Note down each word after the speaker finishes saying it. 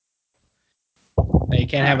You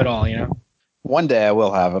can't have it all, you know? One day I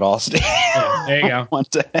will have it all, Steve. Yeah, there you go. One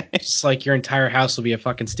day. Just like your entire house will be a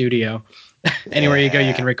fucking studio. Anywhere you go,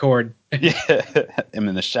 you can record. Yeah. I'm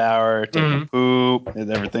in the shower, taking a poop,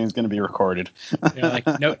 and everything's going to be recorded. Like,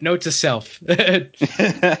 note to self. Get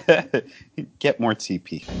more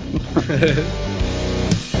TP.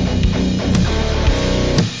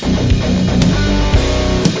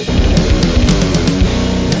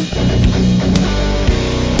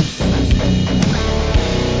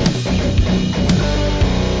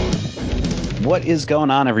 What is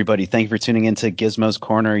going on, everybody? Thank you for tuning into Gizmo's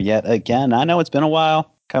Corner yet again. I know it's been a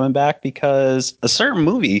while coming back because a certain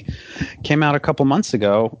movie came out a couple months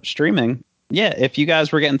ago streaming. Yeah, if you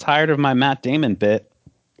guys were getting tired of my Matt Damon bit,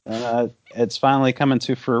 it's finally coming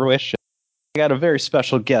to fruition. I got a very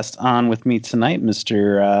special guest on with me tonight.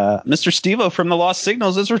 Mr. Steve-O from The Lost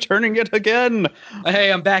Signals is returning yet again.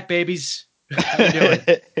 Hey, I'm back, babies. How you doing?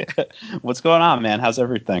 What's going on, man? How's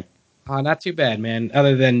everything? Not too bad, man.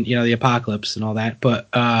 Other than, the apocalypse and all that. But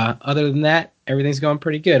other than that, everything's going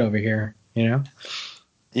pretty good over here,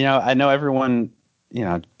 I know everyone,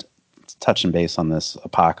 touching base on this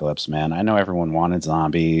apocalypse, man. I know everyone wanted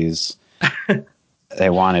zombies. They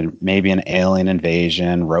wanted maybe an alien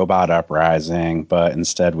invasion, robot uprising, but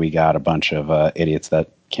instead we got a bunch of idiots that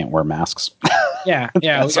can't wear masks. Yeah.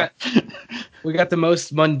 We got the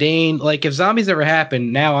most mundane. Like, if zombies ever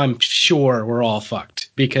happen, now I'm sure we're all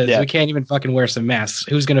fucked because we can't even fucking wear some masks.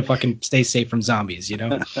 Who's gonna fucking stay safe from zombies?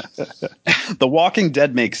 The Walking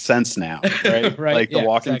Dead makes sense now, right? Right. Like, The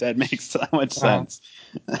Walking Dead makes so much sense.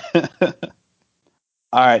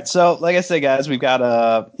 All right, so like I said, guys, we've got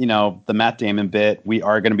the Matt Damon bit. We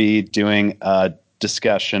are going to be doing a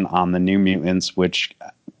discussion on the New Mutants, which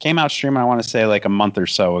came out streaming, I want to say, like a month or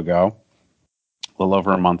so ago, a little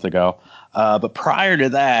over a month ago. But prior to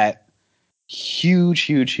that, huge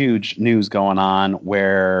news going on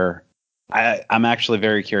where I'm actually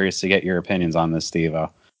very curious to get your opinions on this, Steve-O.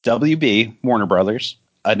 WB, Warner Brothers,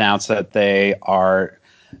 announced that they are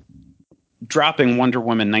dropping Wonder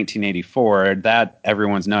Woman 1984. That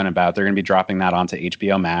everyone's known about. They're going to be dropping that onto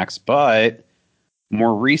HBO Max. But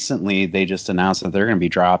more recently, they just announced that they're going to be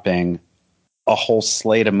dropping a whole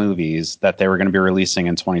slate of movies that they were going to be releasing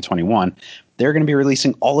in 2021. They're going to be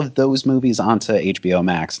releasing all of those movies onto HBO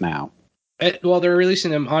Max now. Well, they're releasing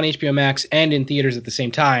them on HBO Max and in theaters at the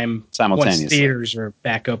same time. Simultaneously. Once theaters are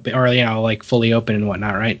back open or, like fully open and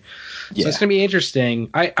whatnot, right? Yeah. So it's going to be interesting.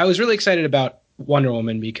 I was really excited about Wonder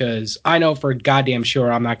Woman because I know for goddamn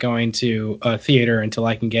sure I'm not going to a theater until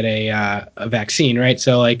I can get a vaccine, right?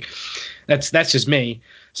 So, like, that's just me.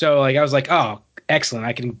 So, like, I was like, oh, excellent.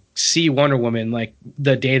 I can see Wonder Woman, like,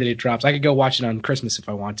 the day that it drops. I could go watch it on Christmas if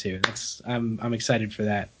I want to. I'm excited for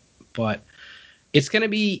that. But it's gonna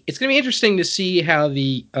be interesting to see how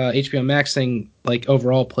the HBO Max thing, like,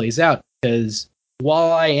 overall plays out, because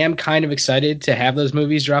while I am kind of excited to have those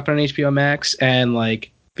movies dropping on HBO Max and,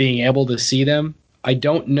 like, being able to see them, I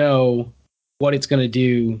don't know what it's going to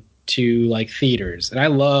do to, like, theaters. And I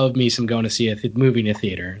love me some going to see a movie in a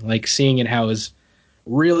theater, like seeing it how it's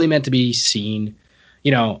really meant to be seen.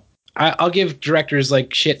 I'll give directors,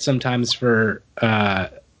 like, shit sometimes for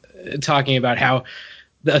talking about how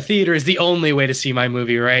the theater is the only way to see my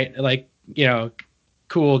movie, right? Like,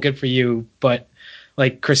 cool, good for you, but,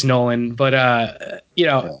 like, Chris Nolan. But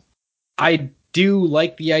I do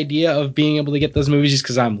like the idea of being able to get those movies just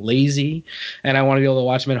because I'm lazy and I want to be able to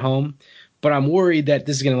watch them at home. But I'm worried that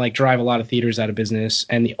this is going to, like, drive a lot of theaters out of business,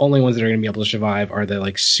 and the only ones that are going to be able to survive are the,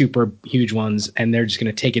 like, super huge ones, and they're just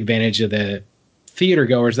going to take advantage of the theater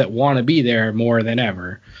goers that want to be there more than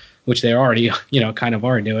ever, which they already, kind of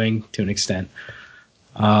are doing to an extent.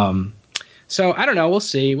 So I don't know. We'll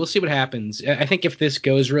see. We'll see what happens. I think if this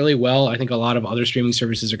goes really well, I think a lot of other streaming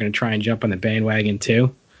services are going to try and jump on the bandwagon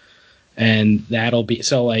too. And that'll be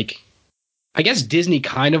so, like, I guess Disney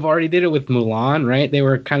kind of already did it with Mulan, right? They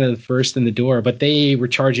were kind of the first in the door, but they were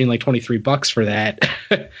charging like $23 for that.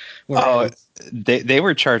 They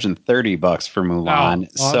were charging $30 for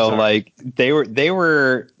Mulan. So like they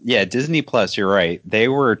were Disney Plus, you're right. They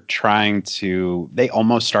were they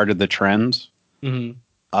almost started the trend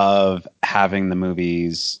of having the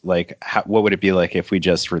movies, like, what would it be like if we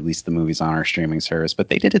just released the movies on our streaming service? But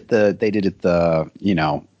they did it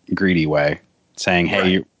the greedy way, saying,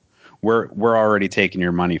 hey, right, we're already taking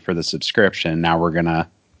your money for the subscription. Now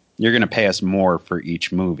you're gonna pay us more for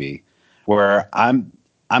each movie. Where I'm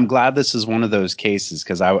glad this is one of those cases,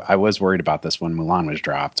 because I was worried about this when Mulan was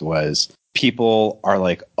dropped, was people are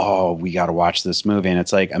like, oh, we got to watch this movie. And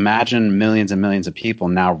it's like, imagine millions and millions of people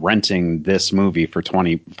now renting this movie for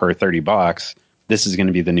 $30. This is going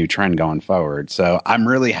to be the new trend going forward. So I'm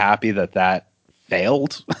really happy that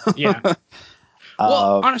failed. Yeah.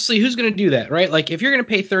 Well, honestly, who's going to do that, right? Like, if you're going to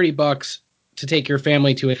pay $30 to take your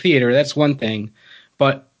family to a theater, that's one thing.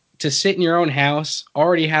 But to sit in your own house,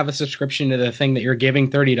 already have a subscription to the thing that you're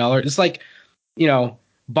giving $30, it's like,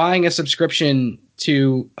 buying a subscription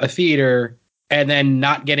to a theater and then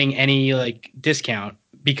not getting any like discount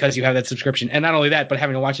because you have that subscription. And not only that, but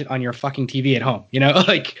having to watch it on your fucking TV at home,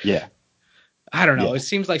 like, yeah, I don't know. Yeah. It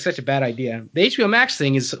seems like such a bad idea. The HBO Max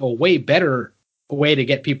thing is a way better way to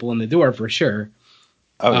get people in the door for sure.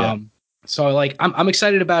 Oh yeah. So like, I'm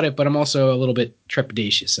excited about it, but I'm also a little bit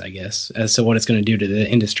trepidatious, I guess, as to what it's going to do to the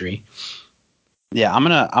industry. Yeah, I'm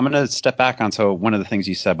gonna step back onto one of the things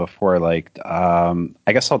you said before. Like, I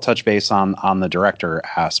guess I'll touch base on the director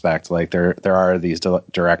aspect. Like, there are these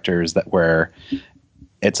directors that where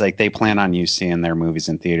it's like they plan on you seeing their movies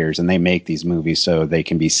in theaters, and they make these movies so they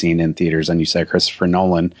can be seen in theaters. And you said Christopher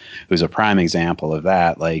Nolan, who's a prime example of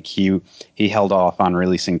that. Like he held off on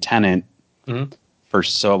releasing Tenet for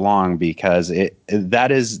so long because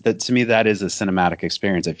that is to me that is a cinematic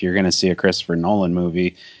experience. If you're going to see a Christopher Nolan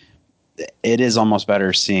movie, it is almost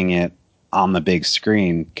better seeing it on the big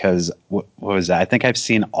screen because what was that? I think I've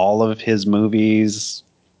seen all of his movies,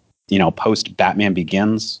 post Batman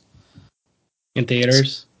Begins in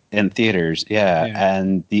theaters. Yeah.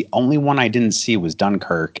 And the only one I didn't see was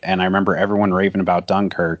Dunkirk, and I remember everyone raving about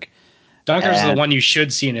Dunkirk. Dunkirk's the one you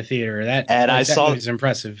should see in a theater. I saw it's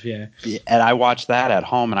impressive. Yeah, and I watched that at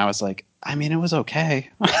home, and I was like, I mean, it was okay.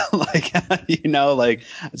 Like,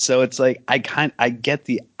 so it's like I get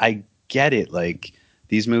it. Like,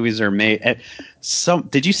 these movies are made.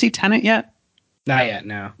 Did you see Tenet yet? Not yet.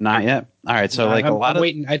 No, not yet. All right. So I'm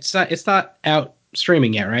waiting. It's not out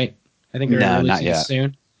streaming yet, right? I think they're releasing it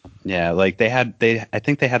soon. Yeah, like I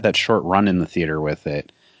think they had that short run in the theater with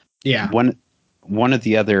it. Yeah. One of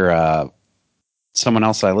the other someone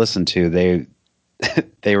else I listened to,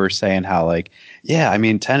 they were saying how like, yeah, I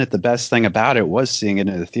mean, Tenet, the best thing about it was seeing it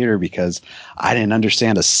in the theater because I didn't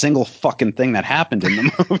understand a single fucking thing that happened in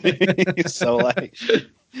the movie. So like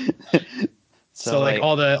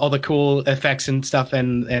all the cool effects and stuff,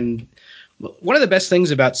 and one of the best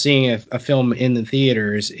things about seeing a film in the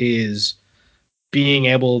theaters is being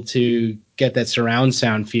able to get that surround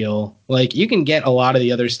sound feel. Like, you can get a lot of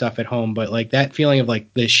the other stuff at home, but like that feeling of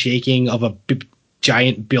like the shaking of a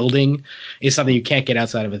giant building is something you can't get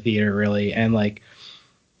outside of a theater, really. And like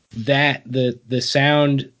that, the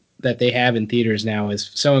sound that they have in theaters now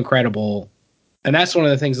is so incredible. And that's one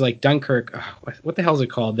of the things, like Dunkirk. What the hell is it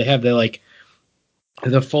called? They have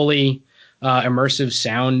the fully immersive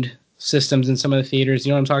sound systems in some of the theaters. You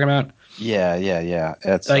know what I'm talking about? Yeah.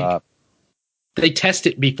 It's like they test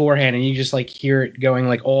it beforehand, and you just like hear it going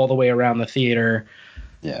like all the way around the theater.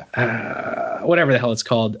 Yeah. Whatever the hell it's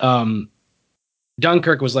called.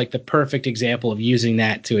 Dunkirk was like the perfect example of using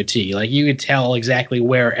that to a T. Like, you could tell exactly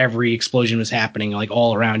where every explosion was happening, like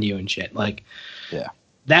all around you and shit. Like, yeah,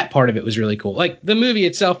 that part of it was really cool. Like, the movie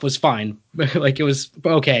itself was fine. Like, it was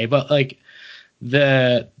okay, but like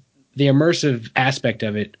the immersive aspect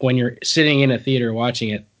of it when you're sitting in a theater watching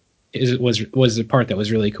it was the part that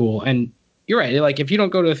was really cool. And you're right. Like, if you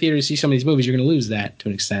don't go to a theater to see some of these movies, you're going to lose that to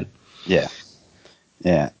an extent. Yeah.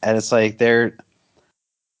 And it's like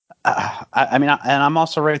I mean, and I'm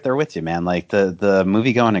also right there with you, man. Like, the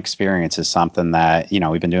movie going experience is something that,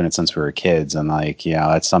 we've been doing it since we were kids. And like,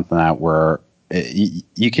 it's something that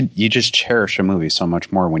you just cherish a movie so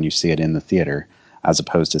much more when you see it in the theater as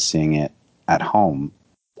opposed to seeing it at home.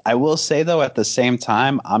 I will say, though, at the same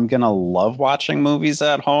time, I'm going to love watching movies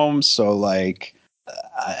at home. So like,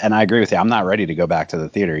 and I agree with you. I'm not ready to go back to the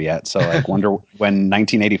theater yet. So like, wonder when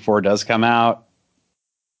 1984 does come out.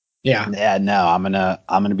 Yeah. No, I'm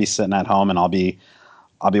gonna be sitting at home, and I'll be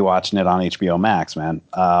watching it on HBO Max, man.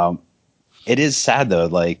 It is sad though,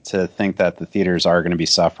 like, to think that the theaters are going to be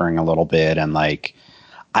suffering a little bit, and like,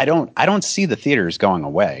 I don't see the theaters going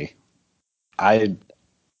away. I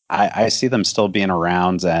see them still being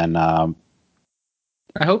around, and I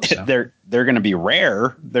hope so. They're going to be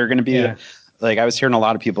rare. They're going to be like, I was hearing a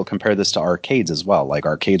lot of people compare this to arcades as well. Like,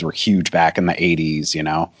 arcades were huge back in the 80s,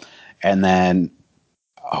 and then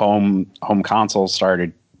home consoles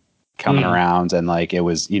started coming around, and like, it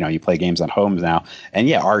was, you play games at home now,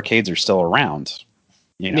 and arcades are still around.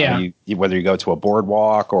 You whether you go to a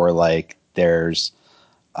boardwalk or like there's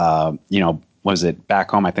what is it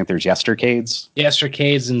back home? I think there's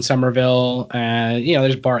Yestercades in Somerville.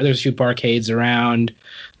 There's a few barcades around.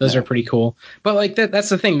 Those are pretty cool. But like that's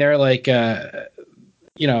the thing. They're like they're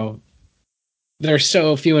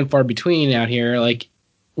so few and far between out here. Like,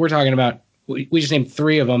 we're talking about, we just named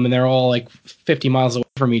 3 of them, and they're all like 50 miles away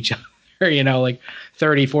from each other. you know, like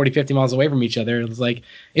 30, 40, 50 miles away from each other. It's like,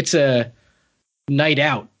 it's a night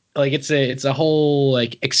out. Like it's a whole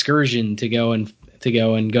like excursion to go and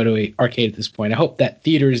go to a arcade at this point. I hope that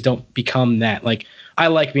theaters don't become that. Like I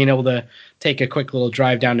like being able to take a quick little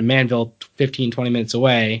drive down to Manville, 15, 20 minutes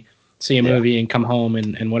away, see a movie and come home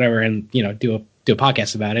and whatever, and, you know, do a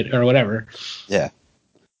podcast about it or whatever. Yeah.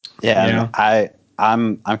 Yeah. You know?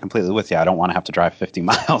 I'm completely with you. I don't want to have to drive 50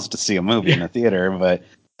 miles to see a movie in a theater, but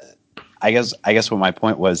I guess what my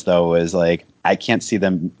point was, though, is like I can't see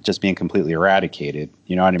them just being completely eradicated.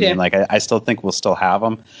 You know what I mean? Like I still think we'll still have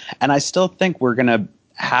them, and I still think we're gonna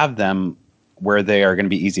have them where they are going to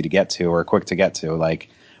be easy to get to or quick to get to. Like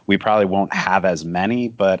we probably won't have as many,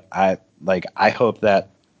 but I hope that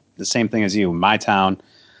the same thing as you. My town,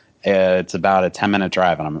 it's about a 10-minute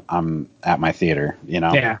drive, and I'm at my theater. You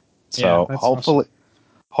know? Yeah. So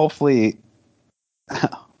hopefully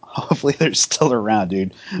they're still around,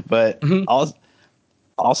 dude. But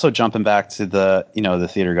also jumping back to the, you know, the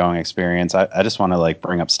theater going experience, I just want to like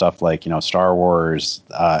bring up stuff like, you know, Star Wars,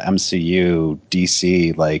 MCU,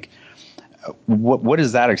 DC. Like, what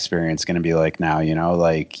is that experience going to be like now? You know,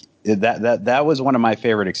 like that was one of my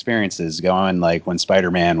favorite experiences, going like when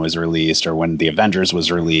Spider-Man was released or when the Avengers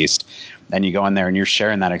was released, and you go in there and you're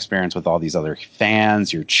sharing that experience with all these other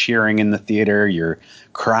fans. You're cheering in the theater, you're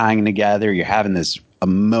crying together, you're having this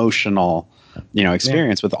emotional, you know,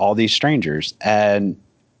 experience with all these strangers. And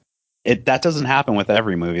that doesn't happen with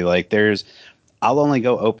every movie. Like I'll only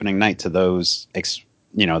go opening night to those,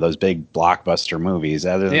 you know, those big blockbuster movies.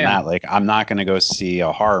 Other than that, like I'm not going to go see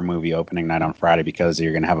a horror movie opening night on Friday because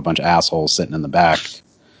you're going to have a bunch of assholes sitting in the back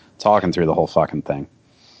talking through the whole fucking thing.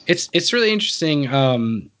 It's really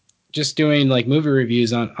interesting. Just doing like movie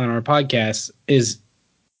reviews on our podcast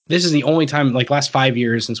this is the only time, like last 5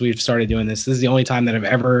 years since we've started doing this is the only time that I've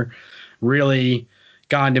ever really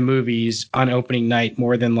gone to movies on opening night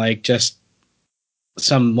more than like just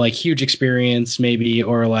some like huge experience maybe,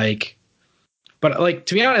 or like, but like,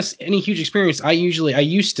 to be honest, any huge experience, I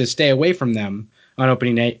used to stay away from them on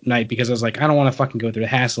opening night because I was like, I don't want to fucking go through the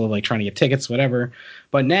hassle of like trying to get tickets, whatever.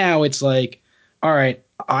 But now it's like, all right,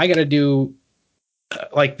 I got to do,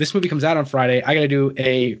 like this movie comes out on Friday, I got to do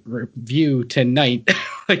a review tonight.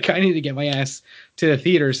 Like I need to get my ass to the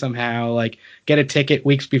theater somehow, like get a ticket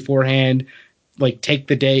weeks beforehand, like take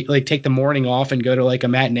the morning off and go to like a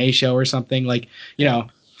matinee show or something, like, you know.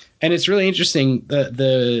 And it's really interesting,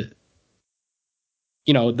 the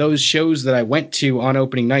you know, those shows that I went to on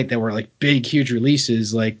opening night that were like big, huge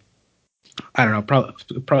releases, like, I don't know,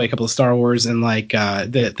 probably a couple of Star Wars and like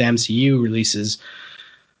the MCU releases.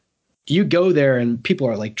 You go there and people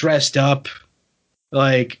are like dressed up,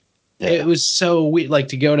 like it was so weird, like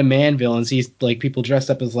to go to Manville and see like people dressed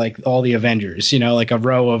up as like all the Avengers, you know, like a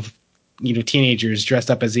row of, you know, teenagers dressed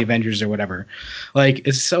up as the Avengers or whatever. Like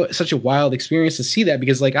it's such a wild experience to see that,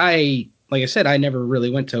 because like I said, I never really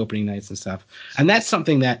went to opening nights and stuff, and that's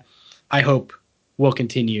something that I hope will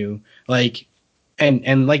continue. Like,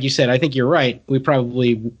 and like you said, I think you're right. We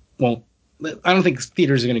probably won't. I don't think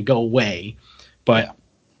theaters are going to go away, but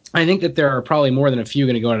I think that there are probably more than a few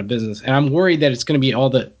going to go out of business, and I'm worried that it's going to be all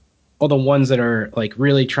the ones that are like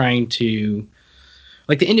really trying to,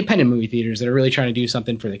 like the independent movie theaters that are really trying to do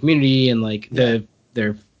something for the community and like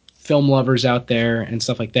their film lovers out there and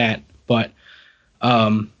stuff like that. But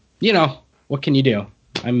you know, what can you do?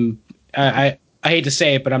 I hate to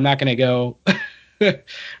say it, but I'm not going to go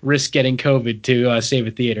risk getting COVID to save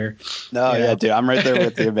a theater. No, yeah, dude, I'm right there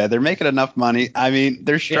with you, man. They're making enough money. I mean,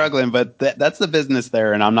 they're struggling, but that's the business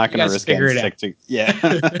there, and I'm not going to risk getting sick to. Yeah.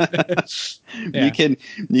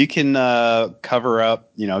 You can cover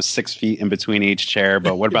up, you know, 6 feet in between each chair,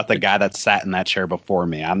 but what about the guy that sat in that chair before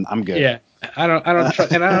me? I'm good. Yeah. I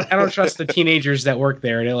don't trust the teenagers that work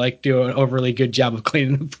there to like do an overly good job of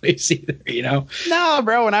cleaning the place either, you know? No,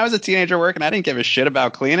 bro. When I was a teenager working, I didn't give a shit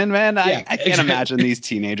about cleaning, man. I can't imagine these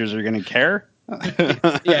teenagers are going to care.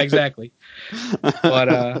 Yeah, exactly.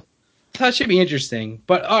 But that should be interesting.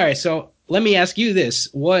 But all right, so let me ask you this: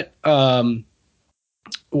 what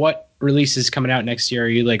releases coming out next year are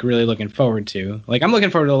you like really looking forward to? Like, I'm looking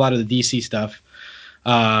forward to a lot of the DC stuff.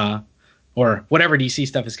 Or whatever DC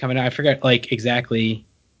stuff is coming out. I forget like exactly.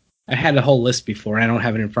 I had a whole list before, and I don't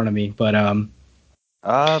have it in front of me. But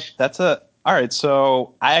all right.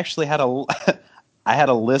 So I actually had I had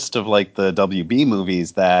a list of like the WB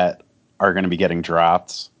movies that are going to be getting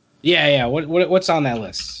dropped. Yeah. What's on that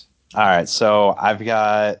list? All right. So I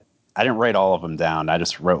didn't write all of them down. I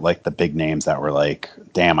just wrote like the big names that were like,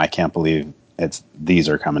 damn, I can't believe these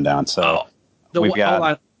are coming down. So hold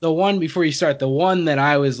on. The one before you start, the one that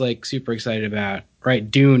I was like super excited about, right?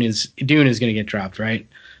 Dune is going to get dropped, right?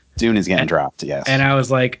 Dune is getting dropped, yes. And I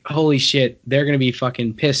was like, holy shit, they're going to be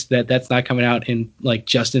fucking pissed that that's not coming out in like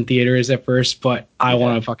just in theaters at first, but I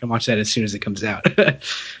want to fucking watch that as soon as it comes out.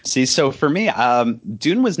 See, so for me,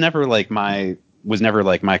 Dune was never like my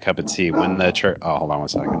cup of tea when the oh, hold on one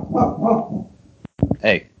second.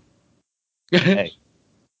 Hey. Hey.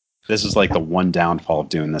 This is like the one downfall of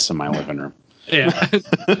doing this in my living room. Yeah.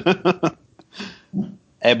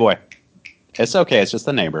 Hey, boy. It's okay. It's just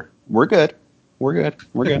a neighbor. We're good. We're good.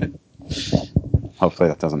 We're good. Hopefully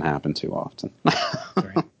that doesn't happen too often.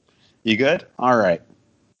 Right. You good? All right.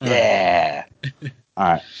 Yeah.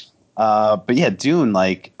 All right. But yeah, Dune,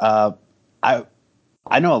 like, I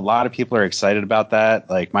know a lot of people are excited about that.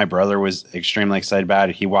 Like, my brother was extremely excited about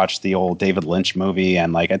it. He watched the old David Lynch movie,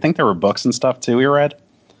 and like, I think there were books and stuff too he read.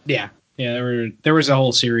 Yeah. There was a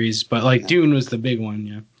whole series, but like Dune was the big one.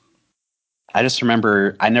 Yeah. I just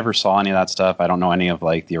remember I never saw any of that stuff. I don't know any of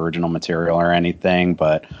like the original material or anything,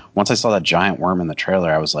 but once I saw that giant worm in the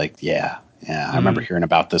trailer, I was like, yeah. I remember hearing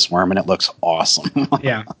about this worm and it looks awesome.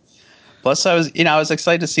 Yeah. Plus I was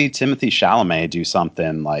excited to see Timothée Chalamet do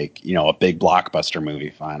something like, a big blockbuster movie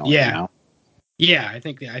finally. Yeah. Yeah. I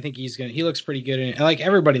think he looks pretty good in it. And like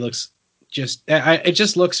everybody looks it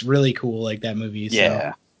just looks really cool. Like that movie. So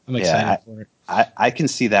yeah. I'm excited for it. I can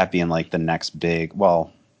see that being like the next big, like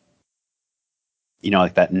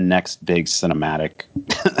that next big cinematic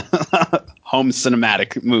home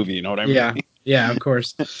cinematic movie. You know what I mean? Yeah, of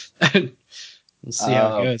course. We'll see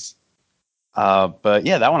how it goes. But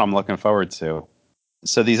yeah, that one I'm looking forward to.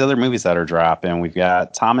 So these other movies that are dropping, we've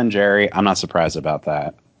got Tom and Jerry. I'm not surprised about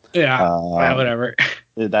that. Yeah, whatever.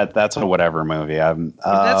 That's a whatever movie.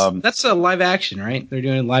 That's a live action, right? They're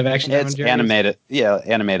doing live action. It's animated. Yeah,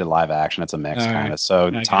 animated live action. It's a mix kind of.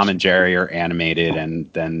 So Tom and Jerry are animated,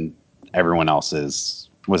 and then everyone else is.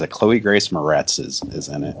 Was it Chloe Grace Moretz is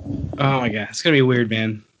in it? Oh my god, it's gonna be weird,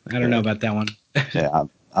 man. I don't know about that one. Yeah,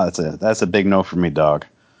 that's a big no for me, dog.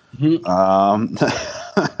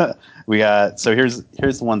 Mm-hmm. We got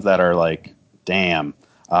here's the ones that are like, damn,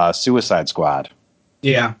 Suicide Squad.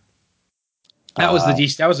 Yeah, that was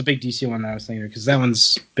that was a big DC one that I was thinking because that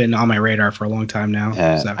one's been on my radar for a long time now.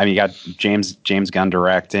 So. I mean, you got James Gunn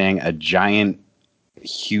directing, a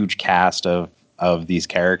huge cast of these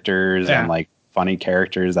characters and like funny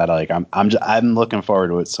characters that like I'm looking forward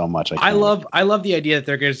to it so much. I love the idea that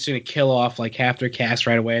they're just going to kill off like half their cast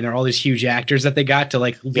right away, and they're all these huge actors that they got to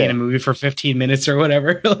like be in a movie for 15 minutes or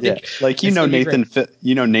whatever. Nathan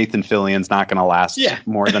Fillion's not going to last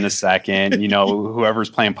more than a second. Whoever's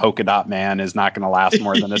playing Polka Dot Man is not going to last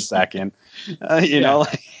more than a second. I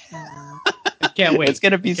can't wait. It's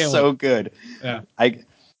going to be so good. Yeah.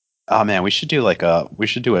 Oh man, we should do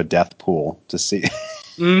a death pool to see.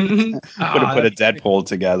 Mm-hmm. Put a Deadpool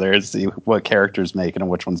together and see what characters make it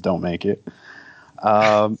and which ones don't make it.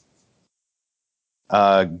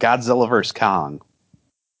 Godzilla vs. Kong.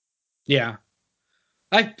 Yeah,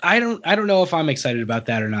 I don't know if I'm excited about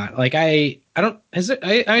that or not. Like I assume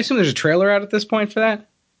there's a trailer out at this point for that.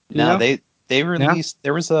 No, they released.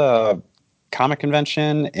 There was a comic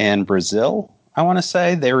convention in Brazil. I want to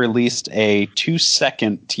say they released a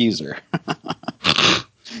 2-second teaser.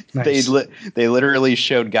 Nice. They literally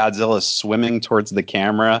showed Godzilla swimming towards the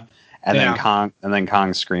camera, and then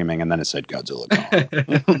Kong screaming, and then it said Godzilla Kong.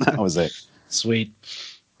 That was it. Sweet.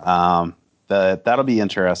 That'll be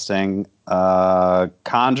interesting.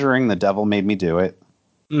 Conjuring, The Devil Made Me Do It.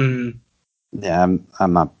 Mm-hmm. Yeah,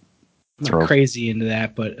 I'm not crazy into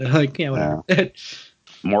that, but like whatever.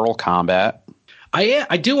 Mortal Kombat.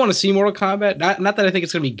 I do want to see Mortal Kombat. Not that I think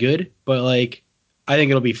it's gonna be good, but like. I think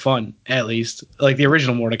it'll be fun, at least. Like the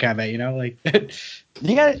original Mortal Kombat, like.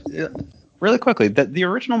 You got really quickly. The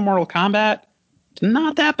original Mortal Kombat,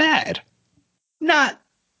 not that bad. Not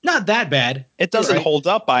that bad. It doesn't hold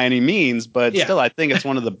up by any means, but still, I think it's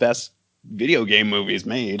one of the best video game movies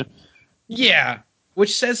made. Yeah,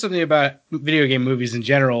 which says something about video game movies in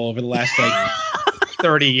general over the last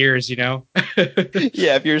 30 years, Yeah,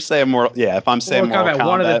 if you're saying if I'm saying Mortal Kombat,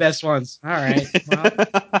 one of the best ones. All right. Well,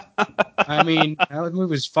 I mean, that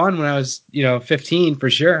movie was fun when I was, 15 for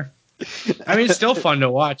sure. I mean, it's still fun to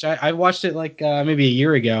watch. I watched it like maybe a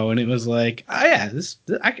year ago, and it was like, oh yeah,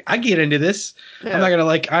 I get into this. Yeah. I'm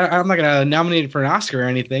not gonna nominate it for an Oscar or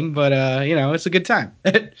anything, but it's a good time.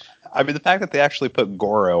 I mean, the fact that they actually put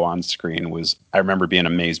Goro on screen I remember being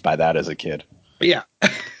amazed by that as a kid. Yeah.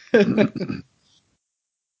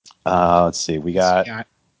 Let's see. We got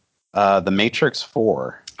The Matrix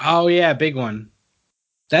 4. Oh yeah, big one.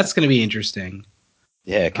 That's going to be interesting.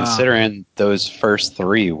 Yeah, considering those first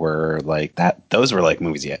three were like that. Those were like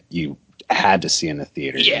movies you had to see in the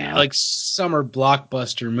theater. Yeah, you know? like summer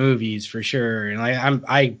blockbuster movies for sure. And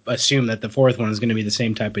I assume that the fourth one is going to be the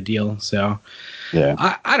same type of deal. So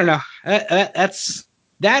Yeah. I don't know.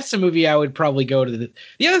 That's a movie I would probably go to.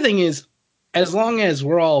 The other thing is, as long as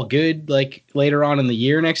we're all good, like later on in the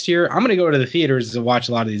year next year, I'm going to go to the theaters to watch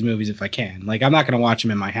a lot of these movies if I can. Like I'm not going to watch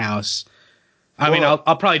them in my house. I mean, I'll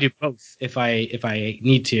probably do both if I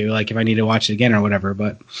need to, like if I need to watch it again or whatever.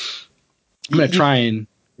 But I'm going to try and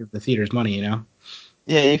give the theaters money, you know.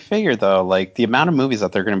 Yeah, you figure though, like the amount of movies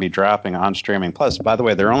that they're going to be dropping on streaming. Plus, by the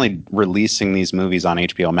way, they're only releasing these movies on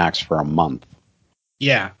HBO Max for a month.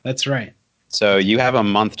 Yeah, that's right. So you have a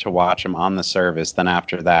month to watch them on the service. Then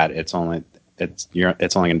after that, it's only going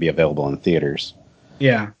to be available in theaters.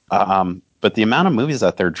 Yeah. But the amount of movies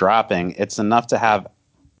that they're dropping, it's enough to have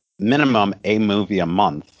minimum a movie a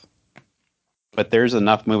month. But there's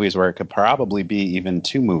enough movies where it could probably be even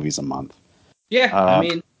 2 movies a month. Yeah, I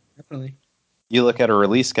mean, definitely. You look at a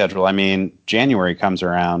release schedule. I mean, January comes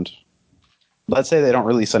around. Let's say they don't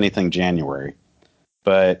release anything January,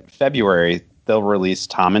 but February they'll release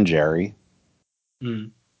Tom and Jerry,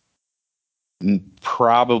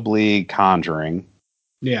 probably Conjuring.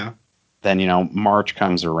 Yeah. Then March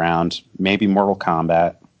comes around, maybe Mortal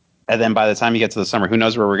Kombat, and then by the time you get to the summer, who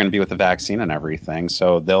knows where we're going to be with the vaccine and everything.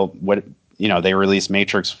 So they release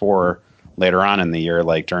Matrix 4 later on in the year,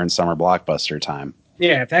 like during summer blockbuster time.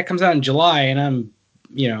 Yeah, if that comes out in July and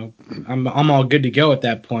I'm all good to go at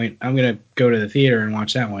that point, I'm gonna go to the theater and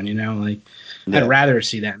watch that one. I'd rather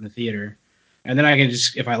see that in the theater, and then I can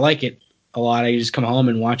just, if I like it a lot, I can just come home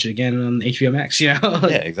and watch it again on HBO Max. Yeah,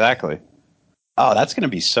 exactly. Oh, that's gonna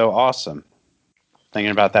be so awesome.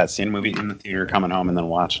 Thinking about that, seeing a movie in the theater, coming home, and then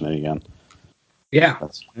watching it again. Yeah.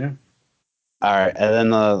 Yeah. All right, and then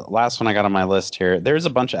the last one I got on my list here. There's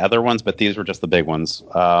a bunch of other ones, but these were just the big ones.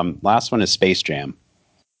 Last one is Space Jam.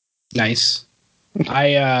 Nice.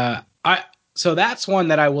 So that's one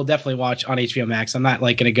that I will definitely watch on HBO Max. I'm not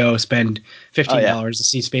like going to go spend $15 to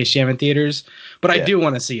see Space Jam in theaters, but I do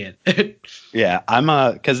want to see it. Yeah,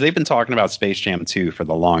 I'm because they've been talking about Space Jam 2 for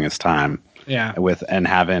the longest time. Yeah, and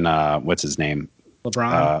having what's his name,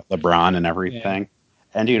 LeBron and everything. Yeah.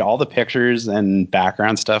 And dude, all the pictures and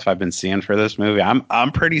background stuff I've been seeing for this movie,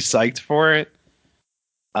 I'm pretty psyched for it.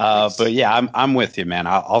 Nice. But yeah, I'm with you, man.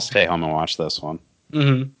 I'll stay home and watch this one.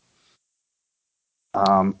 Mm-hmm.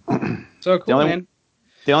 So cool, man.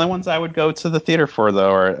 The only ones I would go to the theater for,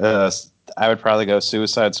 though, are I would probably go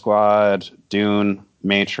Suicide Squad, Dune,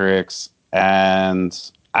 Matrix, and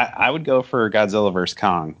I would go for Godzilla vs.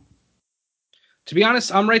 Kong. To be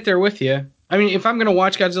honest, I'm right there with you. I mean, if I'm going to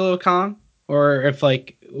watch Godzilla vs. Kong, or if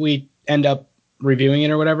like we end up reviewing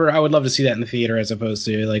it or whatever, I would love to see that in the theater as opposed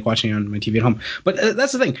to like watching it on my TV at home. But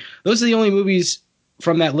that's the thing. Those are the only movies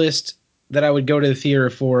from that list that I would go to the theater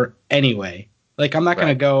for anyway. Like I'm not going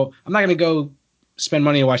to go spend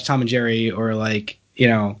money to watch Tom and Jerry or like,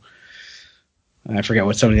 I forget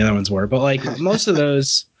what some of the other ones were, but like most of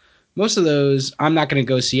those I'm not going to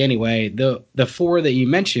go see anyway. The 4 that you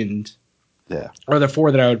mentioned, are the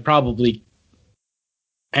 4 that I would probably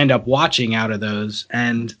end up watching out of those.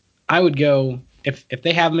 And I would go, if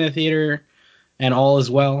they have them in the theater and all is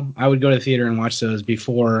well, I would go to the theater and watch those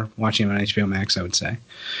before watching them on HBO Max, I would say.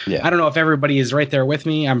 Yeah. I don't know if everybody is right there with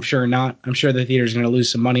me. I'm sure not. I'm sure the theater's going to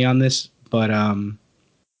lose some money on this, but I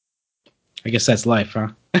guess that's life, huh?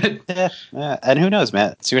 yeah. And who knows,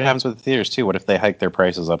 man? See what happens with the theaters, too. What if they hike their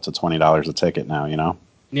prices up to $20 a ticket now,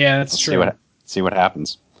 Yeah, that's true. See what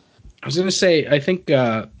happens. I was going to say, I think,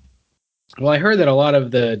 I heard that a lot of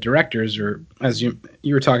the directors, or as you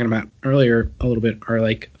were talking about earlier a little bit, are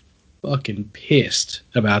like fucking pissed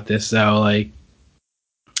about this, though. Like,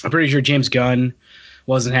 I'm pretty sure James Gunn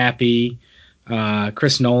wasn't happy.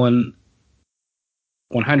 Chris Nolan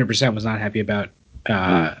 100% was not happy about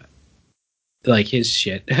like his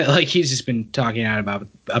shit. Like he's just been talking out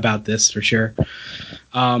about this for sure.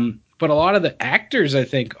 But a lot of the actors, I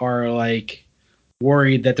think, are like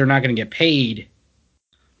worried that they're not going to get paid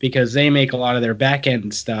because they make a lot of their back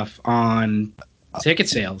end stuff on ticket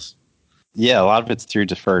sales. Yeah, a lot of it's through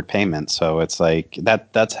deferred payment. So it's like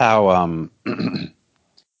that's how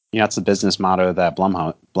it's the business motto that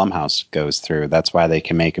Blumhouse goes through. That's why they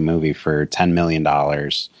can make a movie for $10 million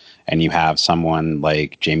and you have someone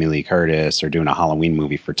like Jamie Lee Curtis or doing a Halloween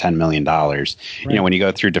movie for $10 million. Right. When you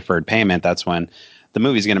go through deferred payment, that's when the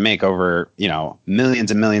movie's going to make over, millions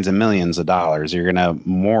and millions and millions of dollars. You're going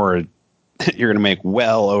to make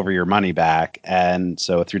well over your money back. And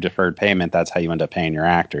so through deferred payment, that's how you end up paying your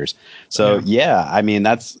actors. So yeah I mean,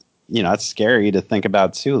 that's, it's scary to think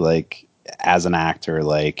about too. Like as an actor,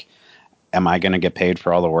 like, am I going to get paid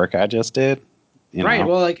for all the work I just did? Right. know?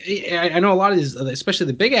 Well, like I know a lot of these, especially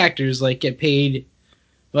the big actors, like get paid.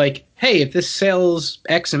 Like, hey, if this sells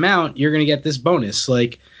X amount, you're gonna get this bonus.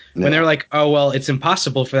 Like when they're like, oh well, it's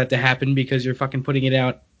impossible for that to happen because you're fucking putting it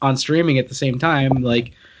out on streaming at the same time.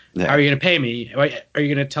 Like, how are you gonna pay me? Are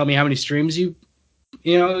you gonna tell me how many streams you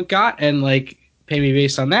got and like pay me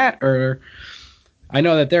based on that? Or I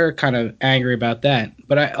know that they're kind of angry about that.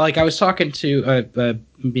 But I was talking to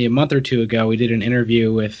maybe a month or two ago. We did an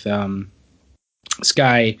interview with this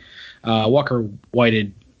guy Walker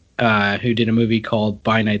Whited, who did a movie called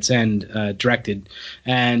By Night's End, directed,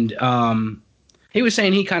 and he was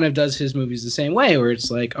saying he kind of does his movies the same way, where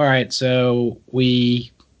it's like, all right, so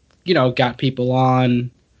we, got people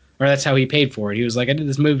on, or that's how he paid for it. He was like, I did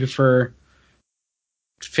this movie for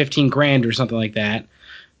 15 grand or something like that,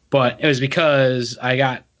 but it was because I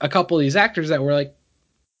got a couple of these actors that were like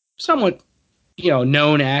somewhat,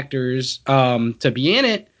 known actors to be in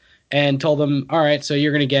it, and told them, all right, so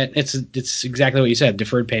you're going to get, it's exactly what you said,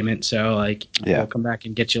 deferred payment. So like, we'll come back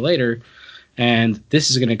and get you later. And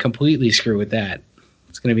this is going to completely screw with that.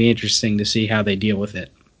 It's going to be interesting to see how they deal with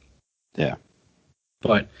it. Yeah.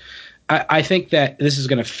 But I think that this is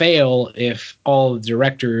going to fail if all the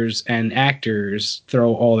directors and actors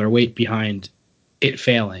throw all their weight behind it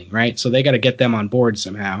failing, right? So they got to get them on board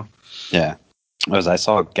somehow. Yeah. As I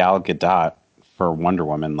saw Gal Gadot for Wonder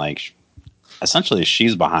Woman, like, essentially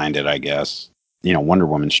she's behind it, I guess. Wonder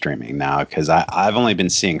Woman streaming now, because I've only been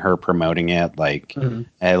seeing her promoting it. Like, hey,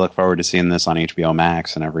 I look forward to seeing this on HBO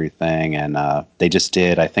Max and everything. And they just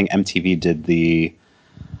did, I think MTV did the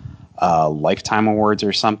Lifetime Awards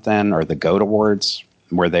or something, or the GOAT Awards,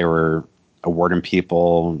 where they were awarding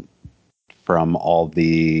people from all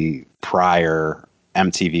the prior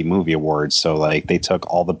MTV Movie Awards. So like they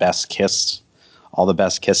took all the best kisses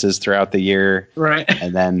throughout the year, right?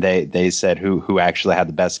 And then they said who actually had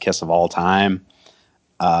the best kiss of all time.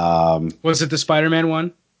 Was it the Spider-Man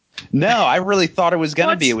one? No, I really thought it was going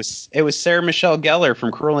to be. It was Sarah Michelle Gellar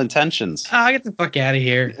from Cruel Intentions. Oh, get the fuck out of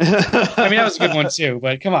here. I mean, that was a good one too,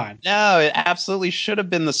 but come on. No, it absolutely should have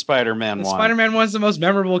been the Spider-Man one. The Spider-Man one's the most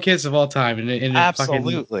memorable kiss of all time. In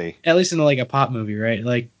absolutely. At least in like a pop movie, right?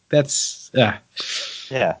 Like that's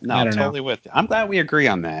yeah, no, I'm totally with you. I'm glad we agree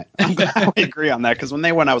on that. Because when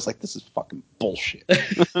they went, I was like, this is fucking bullshit.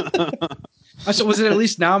 So was it at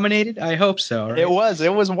least nominated? I hope so. Right? It was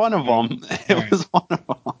one of them. It was one of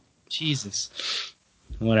them. Jesus.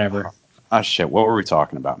 Whatever. Oh shit! What were we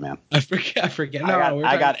talking about, man? I forget. No,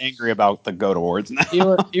 I got angry about the GOAT Awards now. you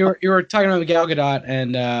were talking about Gal Gadot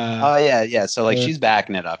and. Oh yeah. So like she's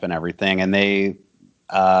backing it up and everything, and they,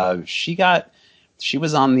 she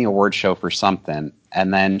was on the award show for something,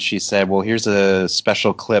 and then she said, "Well, here's a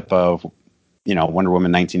special clip of, Wonder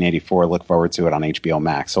Woman 1984. Look forward to it on HBO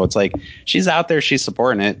Max." So it's like she's out there, she's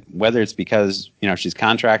supporting it, whether it's because she's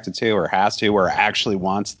contracted to, or has to, or actually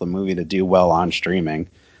wants the movie to do well on streaming.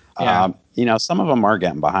 Yeah. Some of them are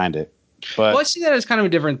getting behind it, but I see that as kind of a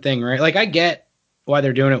different thing, right? Like I get why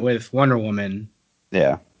they're doing it with Wonder Woman.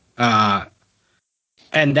 Yeah.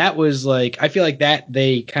 And that was like, I feel like that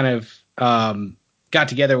they kind of got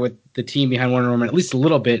together with the team behind Wonder Woman at least a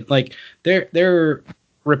little bit. Like there are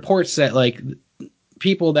reports that like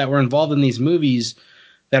people that were involved in these movies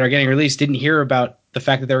that are getting released didn't hear about the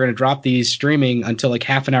fact that they were going to drop these streaming until like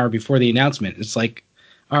half an hour before the announcement. It's like,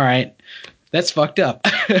 all right, that's fucked up.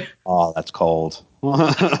 Oh, that's cold.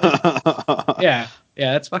 Yeah,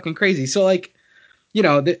 that's fucking crazy. So like,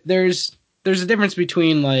 there's a difference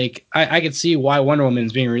between like I could see why Wonder Woman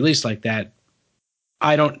is being released like that.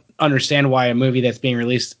 I don't understand why a movie that's being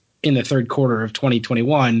released in the third quarter of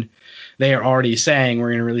 2021, they are already saying we're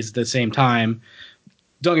going to release it at the same time.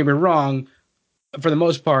 Don't get me wrong. For the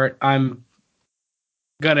most part, I'm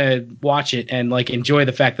gonna watch it and like enjoy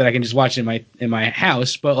the fact that I can just watch it in my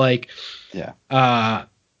house. But like, yeah,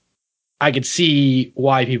 I could see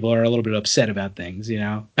why people are a little bit upset about things.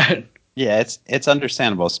 Yeah, it's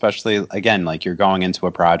understandable, especially again, like you're going into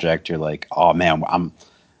a project, you're like, oh man,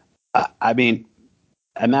 I mean,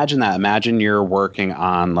 imagine that. Imagine you're working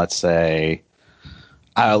on, let's say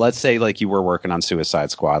like you were working on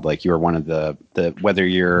Suicide Squad, like you were one of the whether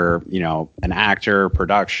you're, an actor,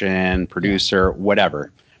 production, producer,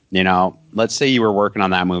 whatever, let's say you were working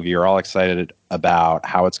on that movie. You're all excited about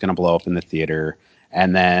how it's going to blow up in the theater.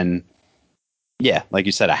 And then, yeah, like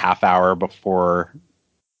you said, a half hour before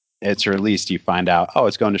it's released, you find out, oh,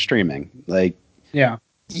 it's going to streaming. Like, yeah,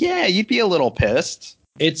 you'd be a little pissed.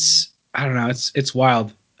 I don't know. It's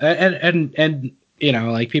wild. And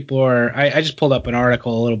like people are, I just pulled up an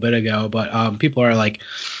article a little bit ago, but people are like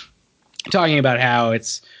talking about how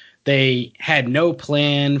they had no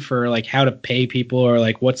plan for like how to pay people or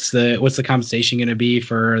like what's the compensation going to be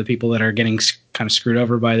for the people that are getting kind of screwed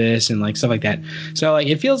over by this and like stuff like that. So like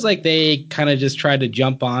it feels like they kind of just tried to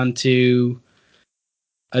jump onto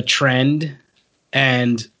a trend,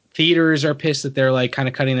 and theaters are pissed that they're like kind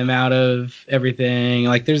of cutting them out of everything.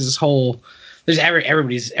 Like there's this whole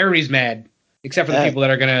everybody's mad except for the people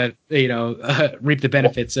that are gonna reap the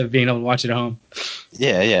benefits of being able to watch it at home.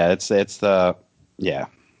 Yeah, it's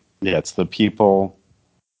the people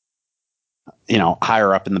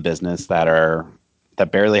higher up in the business that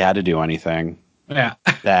barely had to do anything. Yeah,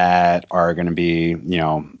 that are going to be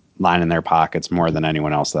lining their pockets more than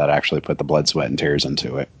anyone else that actually put the blood, sweat, and tears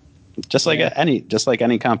into it. Just like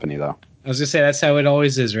any company, though. I was gonna say that's how it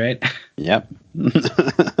always is, right? Yep.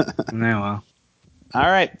 Well. All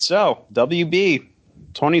right, so WB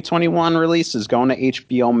 2021 release is going to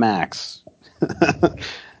HBO Max.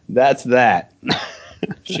 That's that.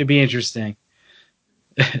 Should be interesting.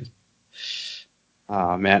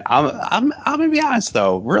 Oh man, I'm gonna be honest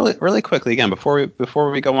though, really quickly again before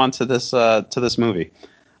we go on to this movie.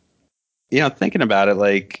 Thinking about it,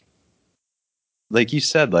 like you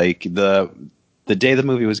said, like the day the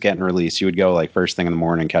movie was getting released, you would go like first thing in the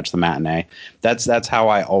morning, catch the matinee. That's how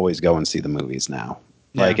I always go and see the movies now.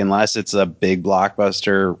 Yeah. Like unless it's a big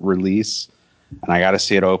blockbuster release and I got to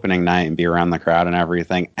see it opening night and be around the crowd and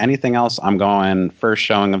everything. Anything else, I'm going first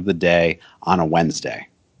showing of the day on a Wednesday,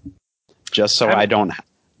 just so I don't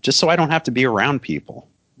have to be around people.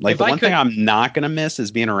 Like the one thing I'm not gonna miss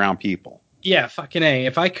is being around people. Yeah, fucking A.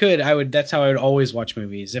 If I could, I would. That's how I would always watch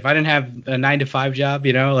movies. If I didn't have a 9-to-5 job,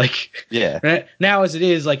 like yeah. Now as it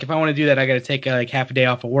is, like if I want to do that, I got to take like half a day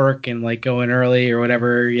off of work and like go in early or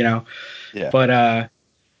whatever, Yeah. But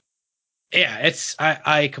yeah,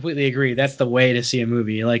 I completely agree. That's the way to see a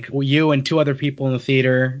movie. Like you and two other people in the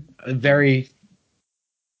theater, very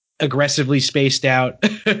aggressively spaced out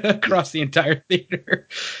across the entire theater,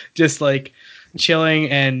 just like chilling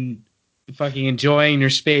and fucking enjoying your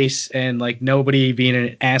space, and like nobody being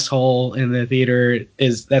an asshole in the theater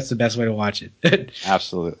that's the best way to watch it.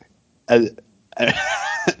 Absolutely. And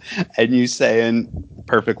you saying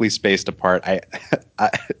perfectly spaced apart. I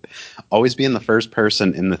always being the first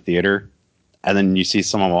person in the theater, and then you see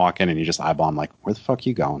someone walk in and you just eyeball them like, where the fuck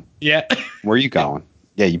you going? Yeah. Where are you going?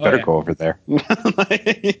 Yeah, you better go over there.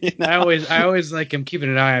 I always like am keeping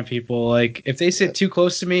an eye on people. Like if they sit too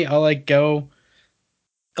close to me, I'll like go.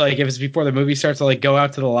 Like if it's before the movie starts, I'll like go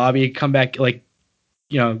out to the lobby, come back, like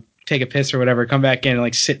take a piss or whatever, come back in and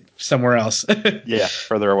like sit somewhere else. Yeah,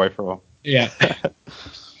 further away from them. Yeah.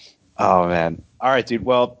 Oh man. All right, dude.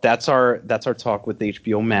 Well, that's our talk with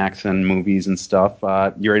HBO Max and movies and stuff.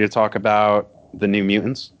 You ready to talk about the New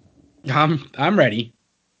Mutants? I'm ready.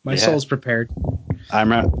 My soul's prepared. I'm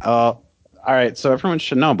ready. All right, so everyone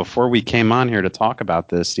should know, before we came on here to talk about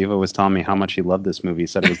this, Steve was telling me how much he loved this movie. He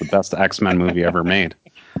said it was the best X-Men movie ever made.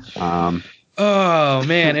 Oh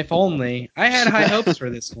man, if only. I had high hopes for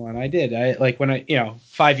this one. I did. I like when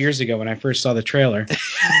 5 years ago when I first saw the trailer.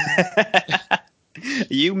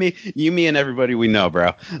 You, me, and everybody we know,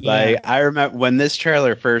 bro. Like I remember when this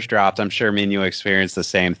trailer first dropped. I'm sure me and you experienced the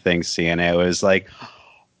same thing seeing it. It was like,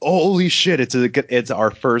 holy shit! It's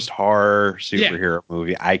our first horror superhero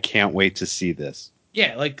movie. I can't wait to see this.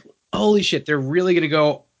 Yeah, like holy shit! They're really gonna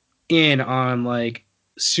go in on like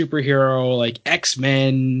superhero, like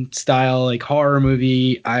X-Men style, like horror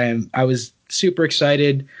movie. I was super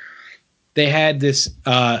excited. They had this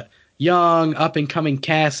young up and coming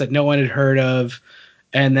cast that no one had heard of,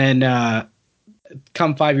 and then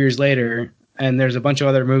come 5 years later, and there's a bunch of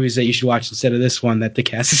other movies that you should watch instead of this one that the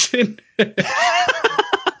cast is in.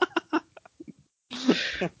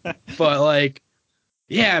 But like,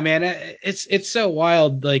 yeah, man, it's so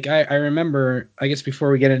wild. Like I remember, I guess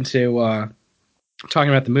before we get into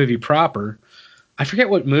talking about the movie proper, I forget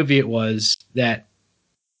what movie it was that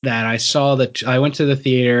I saw. I went to the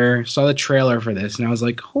theater, saw the trailer for this, and I was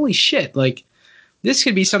like, holy shit, like this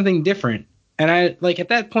could be something different. And I like at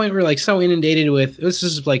that point we are like so inundated with this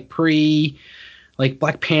is like pre like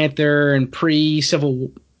Black Panther and pre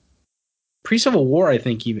Civil War, I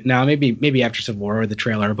think. Even now, maybe after Civil War or the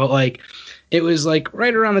trailer, but like it was like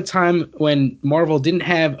right around the time when Marvel didn't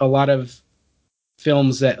have a lot of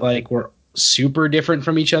films that like were super different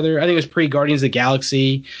from each other. I think it was pre Guardians of the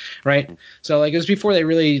Galaxy, right? So like it was before they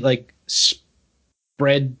really like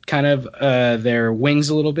spread kind of their wings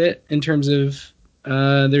a little bit in terms of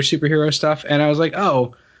their superhero stuff. And I was like,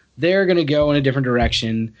 oh, they're gonna go in a different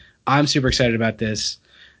direction. I'm super excited about this.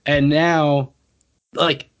 And now,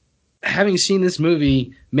 like, having seen this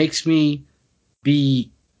movie makes me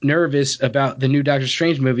be nervous about the new Doctor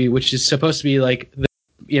Strange movie, which is supposed to be like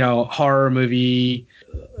horror movie,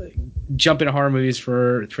 jump into horror movies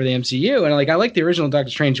for the MCU. And like, I like the original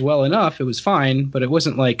Doctor Strange well enough. It was fine, but it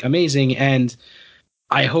wasn't like amazing. And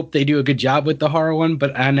I hope they do a good job with the horror one,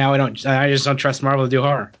 but now I just don't trust Marvel to do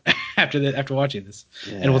horror after watching this.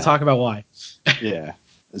 Yeah. And we'll talk about why. Yeah.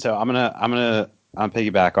 So I'm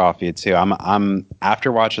piggyback off you too. I'm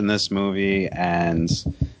after watching this movie, and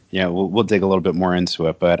we'll dig a little bit more into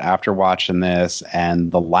it, but after watching this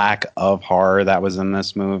and the lack of horror that was in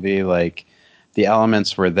this movie, like the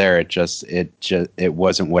elements were there. It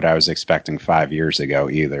wasn't what I was expecting 5 years ago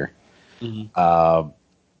either. Mm-hmm.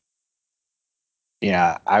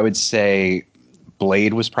 Yeah, I would say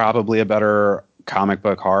Blade was probably a better comic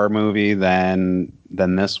book horror movie than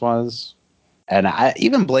this was. And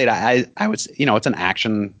even Blade, I would say, it's an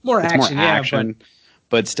action, more action,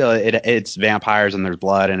 but still it's vampires and there's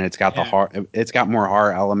blood and it's got it's got more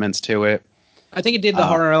horror elements to it. I think it did the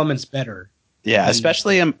horror elements better. Yeah,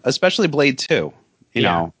 especially Blade 2, you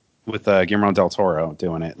know, with Guillermo del Toro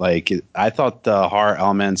doing it. Like, I thought the horror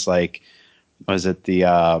elements, like, was it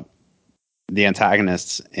the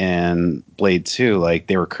antagonists in Blade 2, like,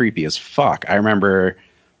 they were creepy as fuck. I remember,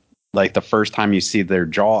 like, the first time you see their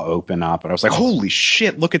jaw open up, and I was like, holy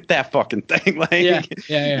shit, look at that fucking thing. Like,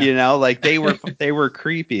 like they were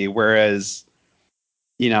creepy. Whereas,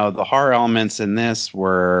 the horror elements in this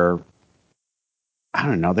were, I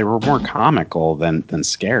don't know, they were more comical than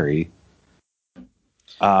scary.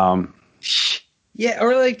 Yeah,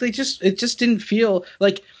 or like it just didn't feel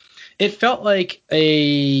like, it felt like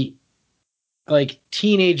a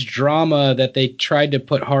teenage drama that they tried to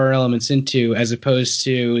put horror elements into, as opposed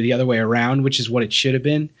to the other way around, which is what it should have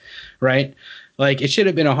been, right? Like, it should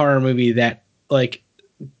have been a horror movie that like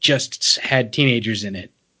just had teenagers in it,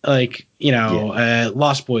 like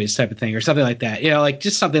Lost Boys type of thing or something like that, like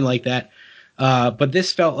just something like that. But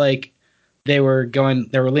this felt like they were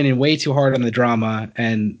leaning way too hard on the drama,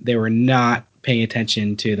 and they were not paying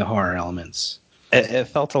attention to the horror elements. It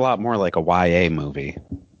felt a lot more like a YA movie.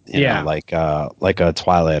 You know, like a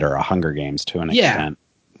Twilight or a Hunger Games to an extent.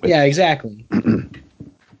 Yeah, exactly.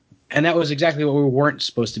 And that was exactly what we weren't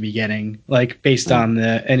supposed to be getting, like, based on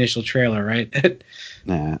the initial trailer, right?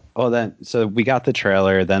 Yeah. Well, so we got the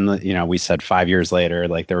trailer. Then, we said 5 years later,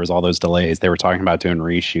 like, there was all those delays. They were talking about doing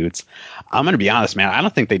reshoots. I'm going to be honest, man. I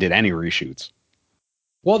don't think they did any reshoots.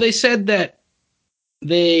 Well, they said that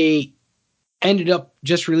they ended up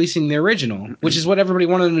just releasing the original, which is what everybody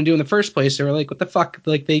wanted them to do in the first place. They were like, what the fuck?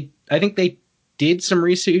 Like, I think they did some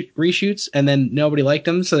reshoots, and then nobody liked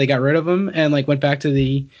them, so they got rid of them and like went back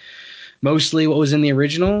to mostly what was in the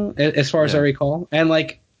original, as far as I recall. And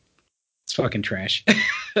like, it's fucking trash.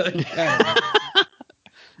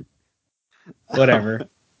 Whatever.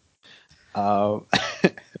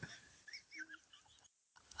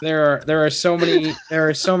 There are so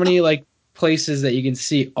many like places that you can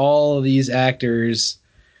see all of these actors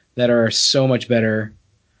that are so much better.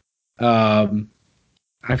 I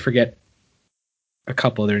forget a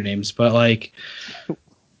couple of their names, but like,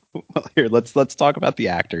 well, here, let's talk about the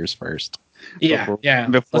actors first.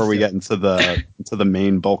 Before we get into the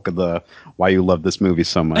main bulk of the why you love this movie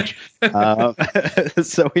so much. I'm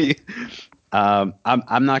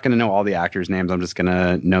not going to know all the actors' names. I'm just going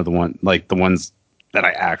to know the ones that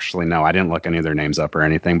I actually know. I didn't look any of their names up or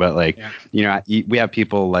anything, but like, we have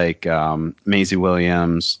people like Maisie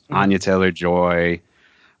Williams, Anya Taylor-Joy.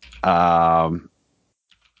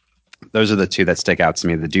 Those are the two that stick out to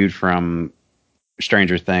me. The dude from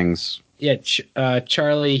Stranger Things. Yeah,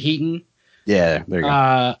 Charlie Heaton. Yeah, there you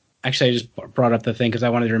go. Actually, I just brought up the thing because I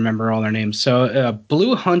wanted to remember all their names. So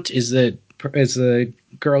Blue Hunt is the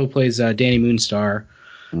girl who plays Danny Moonstar.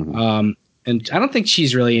 Mm-hmm. And I don't think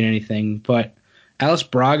she's really in anything, but Alice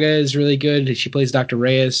Braga is really good. She plays Dr.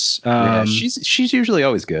 Reyes. She's usually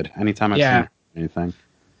always good. Anytime I've seen anything.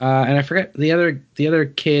 And I forget the other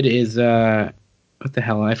kid is what the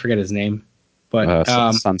hell? I forget his name. But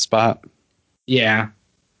Sunspot. Yeah.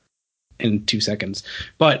 In 2 seconds.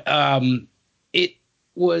 But it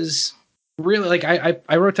was really like,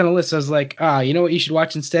 I wrote down a list. I was like, you know what you should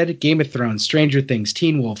watch instead? Game of Thrones, Stranger Things,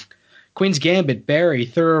 Teen Wolf, Queen's Gambit, Barry,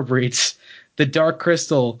 Thoroughbreds, The Dark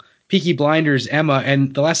Crystal, Peaky Blinders, Emma,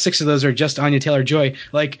 and the last 6 of those are just Anya Taylor-Joy.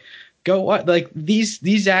 Like, go what? Like,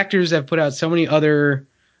 these actors have put out so many other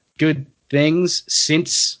good things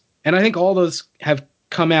since, and I think all those have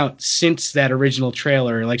come out since that original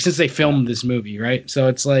trailer, like since they filmed this movie, right? So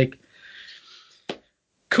it's like,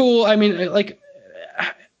 cool. I mean, like,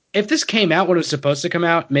 if this came out when it was supposed to come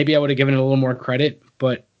out, maybe I would have given it a little more credit.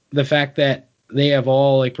 But the fact that they have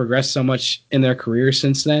all like progressed so much in their career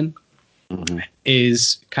since then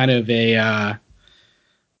is kind of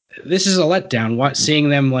this is a letdown. Seeing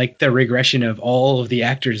them like the regression of all of the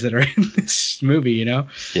actors that are in this movie, you know?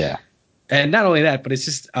 Yeah. And not only that, but it's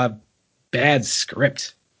just a bad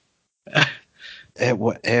script. It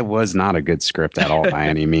was not a good script at all by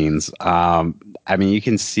any means. I mean, you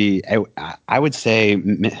can see. I would say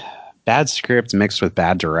bad script mixed with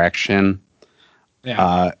bad direction.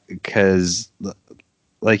 Yeah. Because,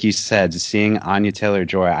 like you said, seeing Anya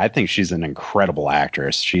Taylor-Joy, I think she's an incredible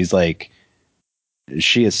actress. She is like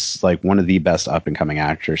one of the best up and coming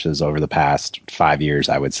actresses over the past 5 years,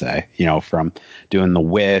 I would say. You know, from doing The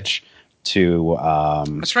Witch to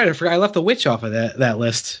that's right. I forgot. I left The Witch off of that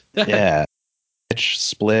list. yeah, Witch,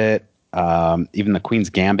 Split, even The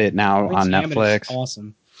Queen's Gambit now on Netflix.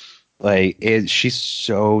 Awesome. Like she's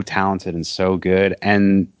so talented and so good.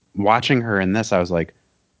 And watching her in this, I was like,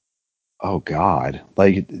 oh God!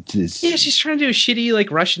 Like, yeah, she's trying to do a shitty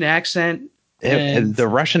like Russian accent. The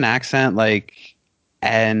Russian accent, like,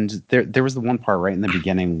 and there was the one part right in the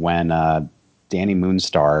beginning when Danny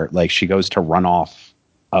Moonstar, like, she goes to run off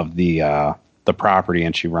of the property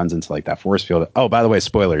and she runs into like that force field. Oh, by the way,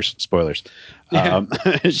 spoilers. Yeah.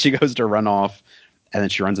 She goes to run off and then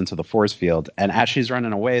she runs into the force field. And as she's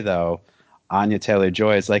running away, though, Anya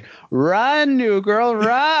Taylor-Joy is like, "Run, new girl,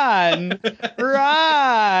 run,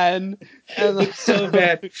 run!" And it's so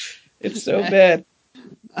bad. It's so bad.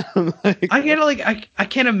 Like, I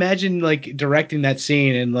can't imagine like directing that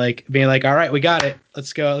scene and like being like, "All right, we got it.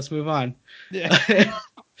 Let's go. Let's move on." Yeah.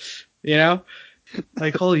 You know,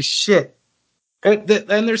 like holy shit. And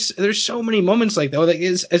there's so many moments like that. Like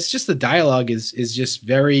it's just the dialogue is just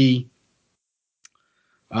very,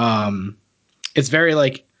 it's very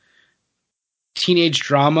like teenage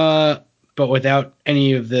drama, but without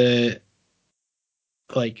any of the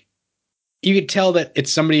like. You could tell that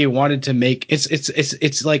it's somebody who wanted to make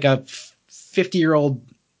it's like a 50-year-old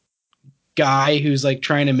guy who's like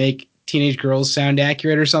trying to make teenage girls sound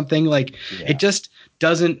accurate or something. Like It just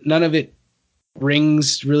doesn't. None of it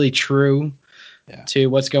rings really true. To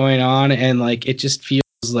what's going on, and like it just feels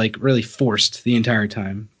like really forced the entire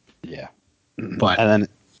time. Yeah, but and then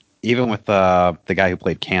even with the guy who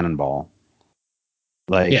played Cannonball,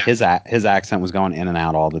 like his accent was going in and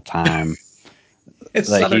out all the time. It's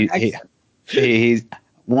like he's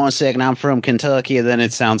 1 second I'm from Kentucky, and then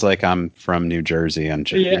it sounds like I'm from New Jersey,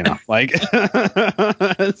 and you know, like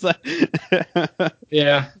it's like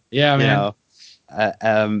yeah, man. You know,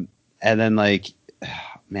 and then like,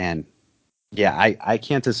 man. Yeah, I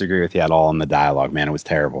can't disagree with you at all on the dialogue, man. It was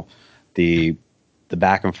terrible. The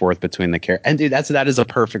back and forth between the characters, and dude, that is a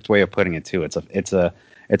perfect way of putting it too. It's an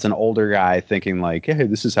older guy thinking like, hey,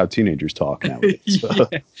 this is how teenagers talk now.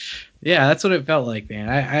 Yeah, that's what it felt like, man.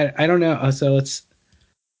 I don't know. So it's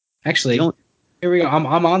actually here we go.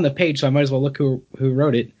 I'm on the page, so I might as well look who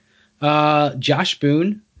wrote it. Josh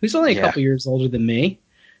Boone, who's only a couple years older than me,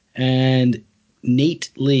 and Nate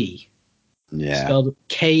Lee. Yeah. Spelled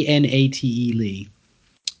Knate Lee.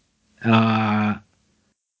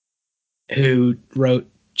 Who wrote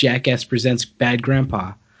Jackass Presents Bad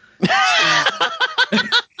Grandpa.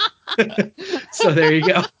 So there you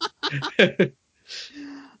go.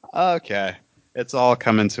 Okay. It's all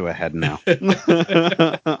coming to a head now. That's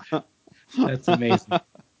amazing.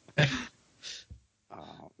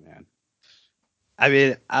 Oh, man. I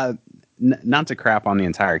mean, not to crap on the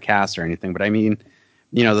entire cast or anything, but I mean,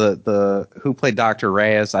 you know, the who played Dr.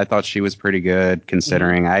 Reyes, I thought she was pretty good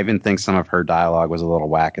considering. I even think some of her dialogue was a little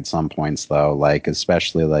whack at some points, though, like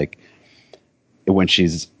especially like when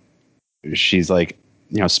she's like,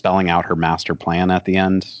 you know, spelling out her master plan at the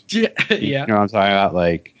end. Yeah. You know what I'm talking about?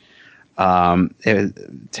 Like,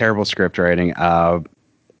 terrible script writing.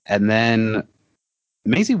 And then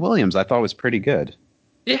Maisie Williams, I thought was pretty good.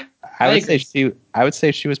 Yeah, I would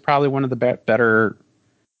say she was probably one of the better.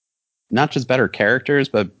 Not just better characters,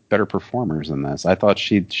 but better performers in this. I thought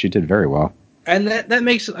she did very well. And I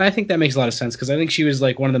think that makes a lot of sense because I think she was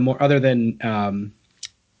like one of the more, other than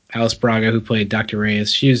Alice Braga, who played Dr.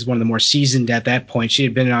 Reyes, she was one of the more seasoned at that point. She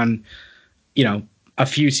had been on, you know, a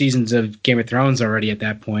few seasons of Game of Thrones already at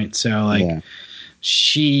that point. So like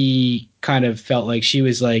she kind of felt like she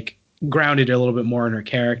was like grounded a little bit more in her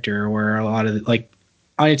character, where a lot of like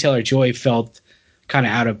Anya Taylor-Joy felt kind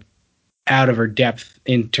of out of her depth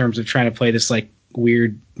in terms of trying to play this like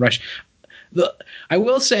weird rush. I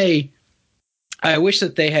will say, I wish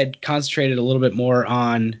that they had concentrated a little bit more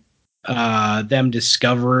on them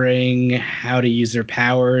discovering how to use their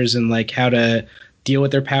powers and like how to deal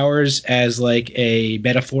with their powers as like a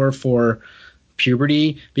metaphor for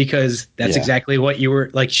puberty, because that's exactly what you were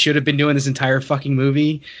like should have been doing this entire fucking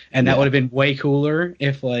movie, and that would have been way cooler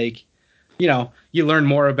if like, you know, you learn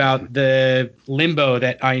more about the limbo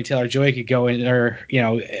that Anya Taylor-Joy could go in, or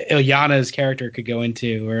Ilyana's character could go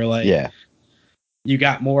into, or you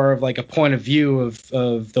got more of like a point of view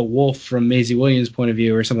of the wolf from Maisie Williams' point of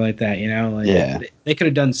view, or something like that. They could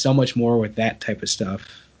have done so much more with that type of stuff.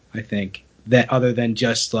 I think that other than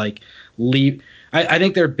just like leave. I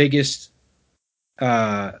think their biggest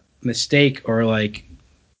mistake, or like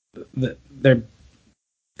the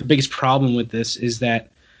biggest problem with this, is that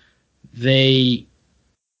they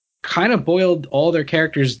kind of boiled all their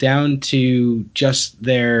characters down to just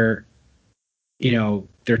their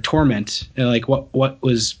torment, and like what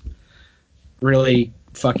was really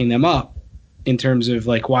fucking them up in terms of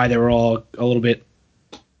like why they were all a little bit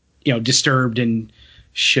disturbed, and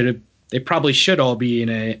they probably should all be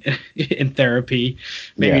in therapy,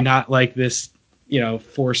 maybe not like this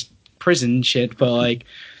forced prison shit, but like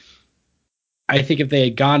I think if they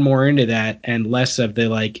had gone more into that and less of the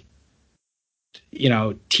like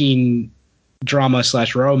teen drama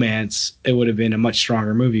 / romance, it would have been a much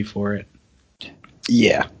stronger movie for it.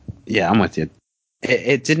 Yeah, I'm with you.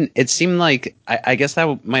 It seemed like, I guess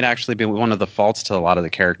that might actually be one of the faults to a lot of the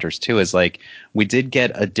characters too, is like we did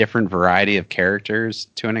get a different variety of characters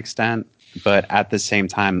to an extent, but at the same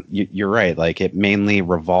time, you're right. Like it mainly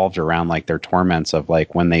revolved around like their torments of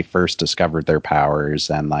like when they first discovered their powers,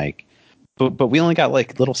 and like, but we only got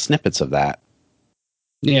like little snippets of that.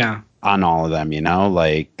 Yeah. On all of them,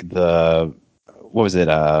 like what was it?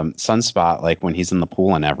 Sunspot, like when he's in the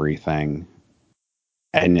pool and everything.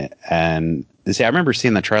 And see, I remember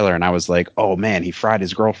seeing the trailer and I was like, oh man, he fried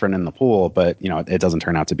his girlfriend in the pool, but it doesn't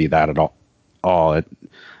turn out to be that at all.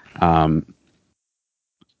 And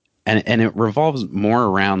it revolves more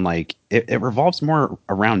around like it revolves more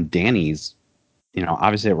around Danny's,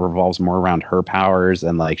 obviously it revolves more around her powers,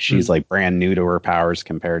 and like she's like brand new to her powers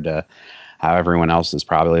compared to how everyone else has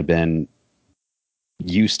probably been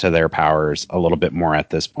used to their powers a little bit more at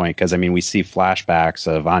this point. Because I mean, we see flashbacks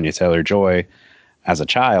of Anya Taylor-Joy as a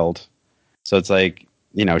child, so it's like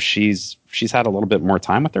she's had a little bit more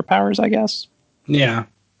time with their powers, I guess. Yeah,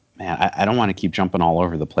 man, I don't want to keep jumping all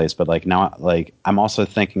over the place, but like now, like I'm also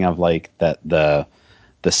thinking of like that the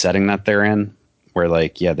setting that they're in, where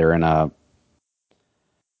like they're in a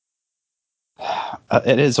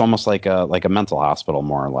it is almost like a mental hospital,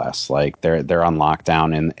 more or less. Like they're on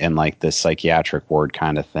lockdown in like this psychiatric ward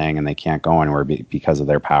kind of thing, and they can't go anywhere because of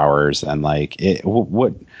their powers. And like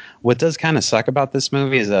what does kind of suck about this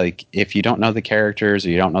movie is like if you don't know the characters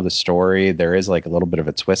or you don't know the story, there is like a little bit of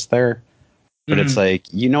a twist there. But it's like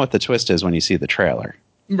what the twist is when you see the trailer,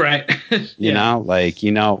 right? you know,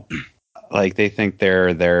 like they think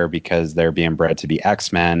they're there because they're being bred to be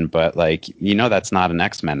X-Men, but like that's not an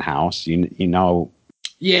X-Men house.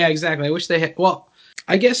 Yeah, exactly. I wish they had. Well,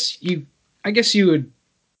 I guess you would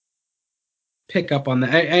pick up on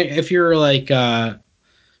that if you're like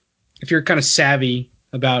if you're kind of savvy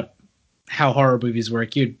about how horror movies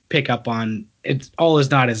work. You'd pick up on it. All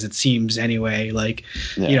is not as it seems anyway. Like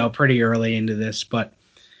pretty early into this, but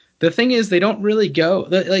the thing is, they don't really go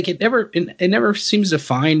like it never seems to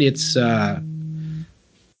find its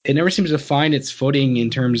footing in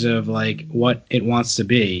terms of like what it wants to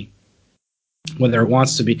be, whether it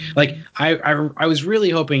wants to be like I was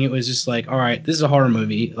really hoping it was just like, all right, this is a horror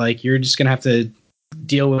movie, like you're just gonna have to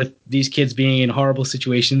deal with these kids being in horrible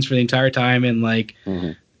situations for the entire time, and like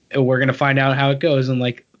we're gonna find out how it goes, and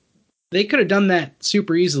like they could have done that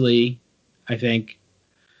super easily, I think,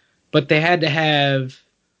 but they had to have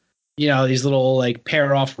these little like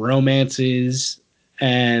pair off romances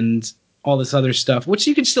and all this other stuff, which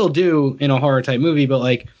you can still do in a horror type movie, but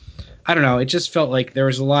like I don't know, it just felt like there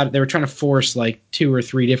was a lot. They were trying to force like 2 or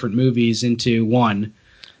 3 different movies into one,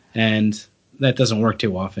 and that doesn't work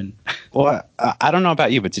too often. Well, I don't know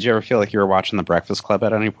about you, but did you ever feel like you were watching The Breakfast Club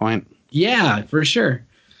at any point? Yeah, for sure.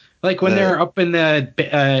 Like when they're up in the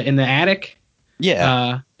attic.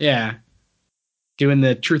 Yeah. Yeah. Doing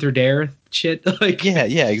the truth or dare shit. Like yeah,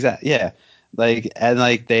 exactly. Yeah. Like, and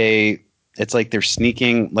like it's like they're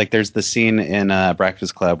sneaking, like there's the scene in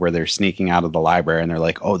Breakfast Club where they're sneaking out of the library and they're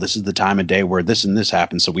like, oh, this is the time of day where this and this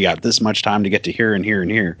happens, so we got this much time to get to here and here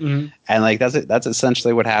and here. And like that's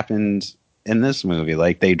essentially what happened in this movie.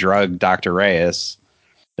 Like they drug Dr. Reyes.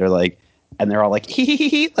 They're like, and they're all like,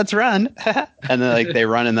 hee, let's run. And then like they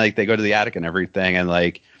run and like they go to the attic and everything, and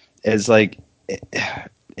like it's like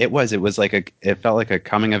it was like it felt like a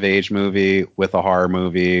coming of age movie with a horror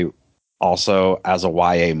movie, also as a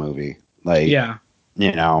YA movie. Like, and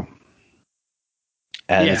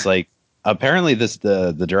it's like apparently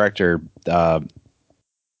the director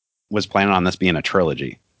was planning on this being a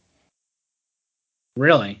trilogy.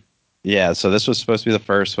 Really? Yeah, so this was supposed to be the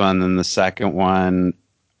first one, and the second one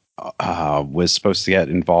was supposed to get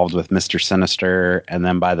involved with Mr. Sinister, and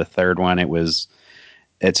then by the third one,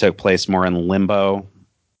 it took place more in Limbo,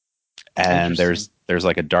 and there's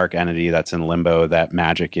like a dark entity that's in Limbo that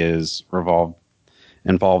magic is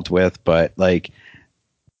involved with, but like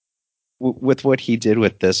with what he did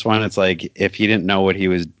with this one, it's like if he didn't know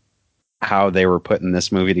how they were putting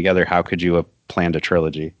this movie together, how could you have planned a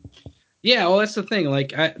trilogy? Yeah, well, that's the thing.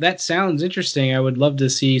 Like, that sounds interesting. I would love to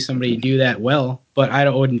see somebody do that well, but I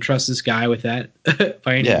wouldn't trust this guy with that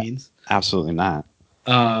by any means. Absolutely not.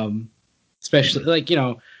 Especially like,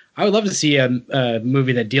 I would love to see a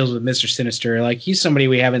movie that deals with Mr. Sinister. Like, he's somebody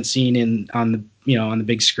we haven't seen on the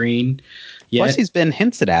big screen yet. Plus, he's been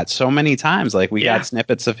hinted at so many times. Like, we got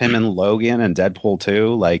snippets of him in Logan and Deadpool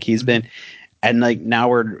 2. Like, he's been, and like now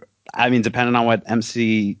depending on what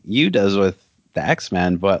MCU does with the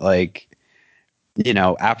X-Men, but like,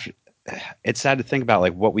 after, it's sad to think about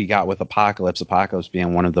like what we got with Apocalypse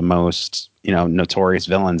being one of the most, notorious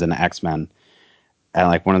villains in the X-Men and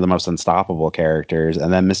like one of the most unstoppable characters.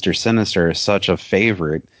 And then Mr. Sinister is such a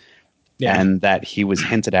favorite, and that he was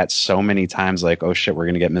hinted at so many times, like, oh shit, we're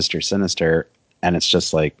going to get Mr. Sinister. And it's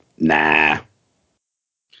just like, nah,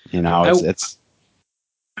 it's,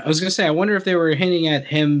 I was going to say, I wonder if they were hinting at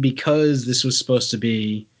him because this was supposed to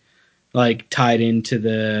be like tied into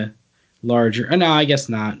the larger. No, I guess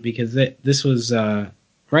not, because this was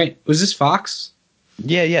right. Was this Fox?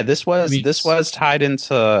 Yeah. This was tied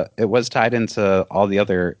into all the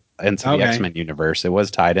other the X-Men universe. It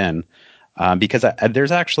was tied in because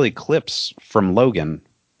there's actually clips from Logan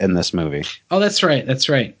in this movie. Oh, that's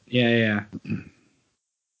right. Yeah.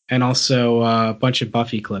 And also a bunch of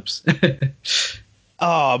Buffy clips.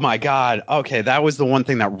 Oh my God. Okay, that was the one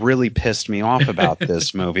thing that really pissed me off about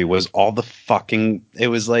this movie was all the fucking. It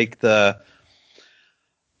was like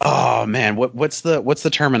oh man, what's the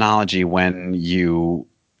terminology when you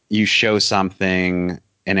show something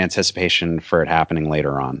in anticipation for it happening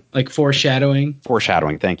later on? Like foreshadowing.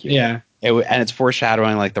 Foreshadowing. Thank you. Yeah. And it's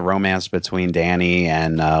foreshadowing like the romance between Danny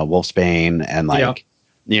and Wolfsbane, and like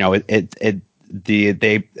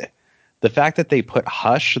the fact that they put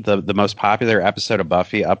Hush, the most popular episode of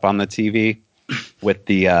Buffy, up on the TV with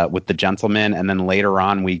the gentleman, and then later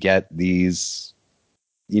on we get these,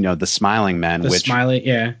 the smiling men, like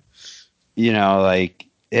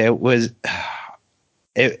it was,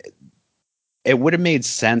 it would have made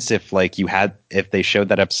sense if like if they showed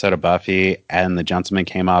that episode of Buffy and the gentleman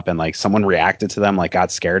came up and like someone reacted to them, like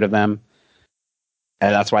got scared of them,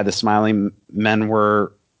 and that's why the smiling men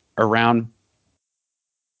were around.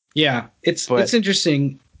 Yeah, it's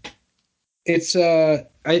interesting. It's I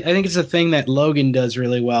think it's a thing that Logan does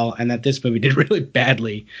really well, and that this movie did really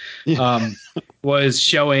badly. Was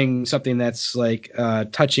showing something that's like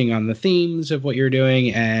touching on the themes of what you're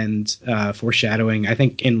doing and foreshadowing. I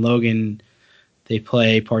think in Logan they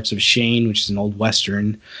play parts of Shane, which is an old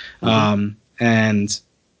Western, and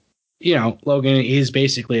Logan is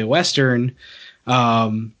basically a Western,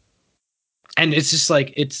 and it's just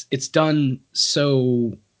like it's done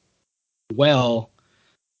so well,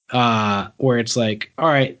 where it's like, all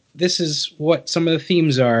right, this is what some of the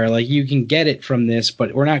themes are, like you can get it from this,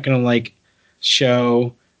 but we're not gonna like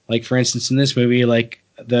show, like for instance in this movie, like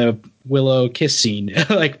the Willow kiss scene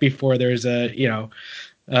like before there's a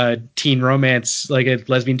teen romance, like a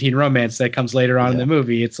lesbian teen romance that comes later on in the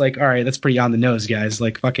movie. It's like, all right, that's pretty on the nose, guys,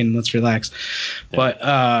 like fucking let's relax. But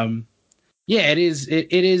it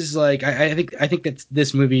is like I think that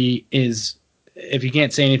this movie is, if you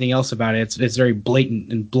can't say anything else about it, it's very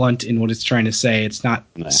blatant and blunt in what it's trying to say. It's not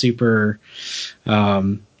super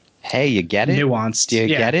hey, you get it? Nuanced. Do you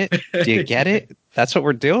get it? Do you get it? That's what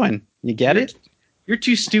we're doing. You get it? You're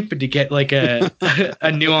too stupid to get like a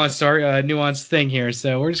nuanced or a nuanced thing here.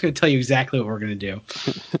 So we're just going to tell you exactly what we're going to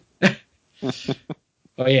do.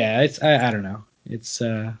 But yeah, it's I don't know. It's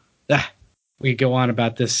we could go on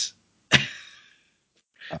about this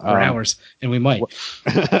for hours, and we might.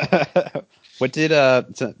 What did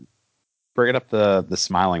to bring it up the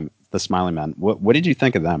smiling men? What did you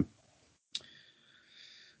think of them?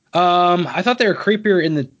 I thought they were creepier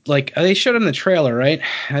in the, like they showed in the trailer, right?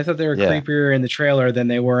 I thought they were creepier in the trailer than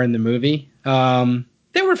they were in the movie.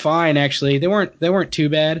 They were fine actually. They weren't too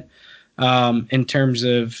bad. In terms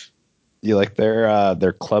of, you like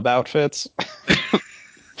their club outfits?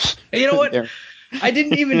 You know what? I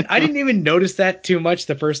didn't even notice that too much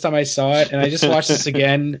the first time I saw it, and I just watched this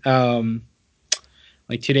again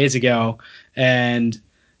like 2 days ago, and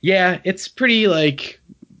yeah, it's pretty like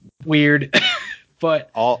weird.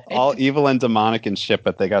 But all evil and demonic and shit,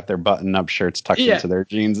 but they got their button-up shirts tucked into their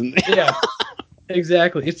jeans, and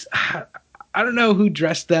Exactly. It's I don't know who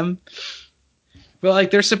dressed them, but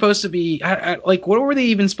like they're supposed to be like what were they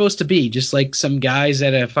even supposed to be? Just like some guys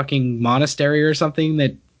at a fucking monastery or something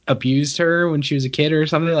that abused her when she was a kid or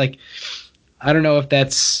something. Like I don't know if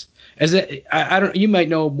that's as it, I don't. You might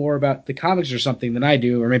know more about the comics or something than I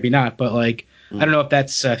do, or maybe not. But like I don't know if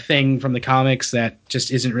that's a thing from the comics that just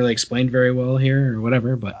isn't really explained very well here or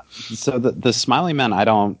whatever. But so the Smiley Men, I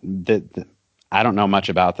don't know much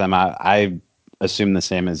about them. I assume the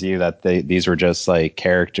same as you that these were just like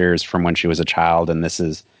characters from when she was a child, and this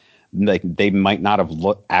is like they might not have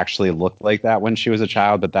actually looked like that when she was a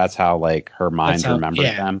child, but that's how like her mind remembered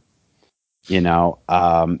them.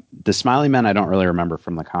 The Smiley Men I don't really remember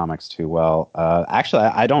from the comics too well. Actually,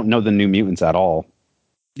 I don't know the New Mutants at all.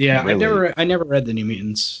 Yeah, really. I never read the New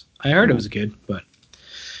Mutants. I heard it was good, but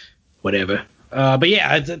whatever. But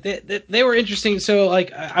yeah, they were interesting. So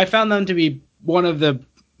like, I found them to be one of the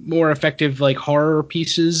more effective like horror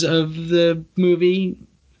pieces of the movie.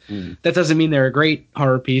 That doesn't mean they're a great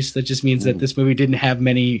horror piece. That just means that this movie didn't have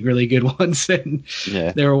many really good ones, and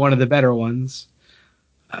they were one of the better ones.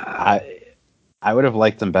 I would have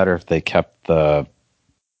liked them better if they kept the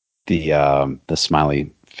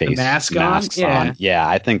smiley face masks on. Yeah,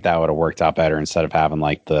 I think that would have worked out better instead of having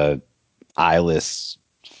like the eyeless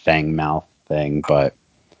fang mouth thing. But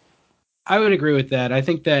I would agree with that. I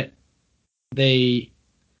think that they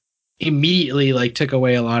immediately like took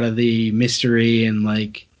away a lot of the mystery and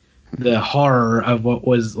like the horror of what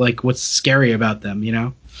was like what's scary about them, you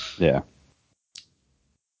know? Yeah.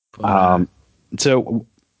 But, so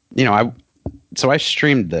I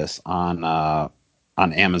streamed this on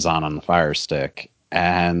Amazon on the Fire Stick,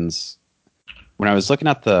 and when I was looking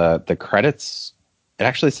at the credits, it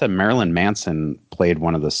actually said Marilyn Manson played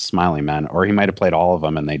one of the Smiley Men, or he might have played all of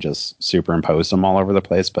them and they just superimposed them all over the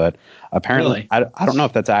place. But apparently, I don't know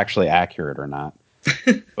if that's actually accurate or not.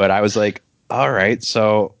 But I was like, all right,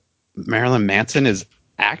 so Marilyn Manson is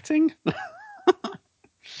acting?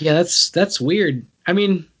 Yeah, that's weird. I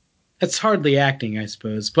mean, that's hardly acting, I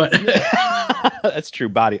suppose, but that's true.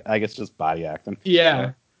 I guess just body acting.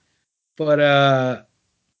 Yeah. But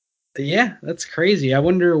yeah, that's crazy. I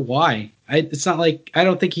wonder why. It's not like I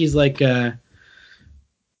don't think he's like a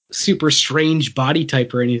super strange body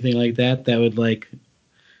type or anything like that would like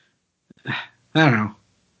I don't know.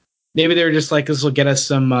 Maybe they were just like, this will get us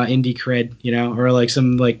some indie cred, you know, or like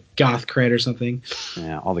some like goth cred or something.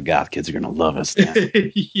 Yeah, all the goth kids are gonna love us.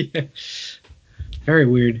 Yeah, very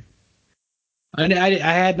weird. I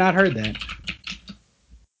had not heard that.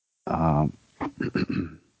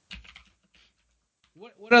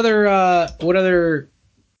 What other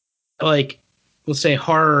like we'll say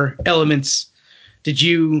horror elements did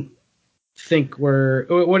you think were?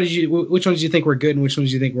 Which ones do you think were good and which ones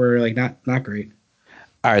do you think were like not great?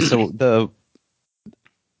 All right, so to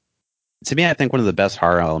me, I think one of the best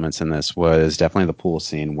horror elements in this was definitely the pool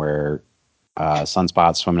scene where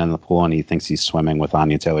Sunspot's swimming in the pool and he thinks he's swimming with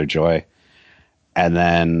Anya Taylor-Joy, and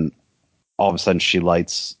then all of a sudden she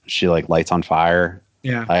lights on fire.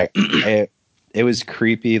 Yeah, it was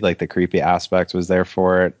creepy. Like the creepy aspect was there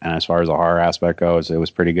for it, and as far as the horror aspect goes, it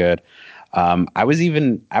was pretty good. I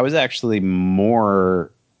was actually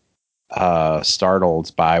more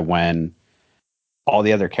startled by when all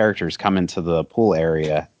the other characters come into the pool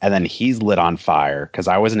area and then he's lit on fire, because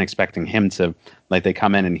I wasn't expecting him to, like, they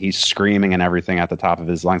come in and he's screaming and everything at the top of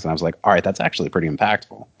his lungs, and I was like, all right, that's actually pretty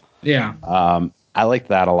impactful. Yeah. I liked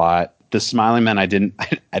that a lot. The Smiling Men I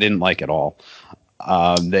didn't like at all.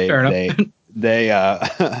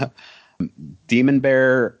 Demon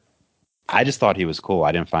Bear, I just thought he was cool.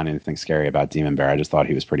 I didn't find anything scary about Demon Bear. I just thought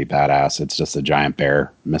he was pretty badass. It's just a giant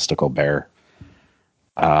bear, mystical bear.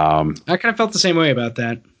 I kind of felt the same way about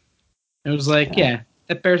that. It was like, yeah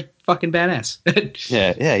that bear's fucking badass.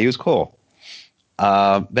 yeah, he was cool.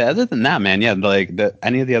 But other than that, man, yeah, like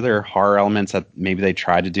any of the other horror elements that maybe they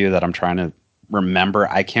tried to do that I'm trying to remember,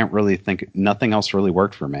 I can't really think. Nothing else really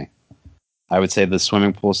worked for me. I would say the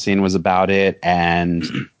swimming pool scene was about it, and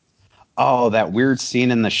that weird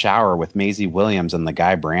scene in the shower with Maisie Williams and the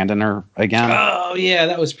guy branding her again. Oh yeah,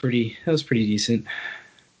 that was pretty decent.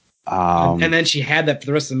 And then she had that for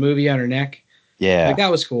the rest of the movie on her neck. Yeah, like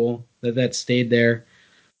that was cool that stayed there.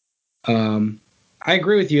 I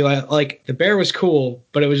agree with you. Like the bear was cool,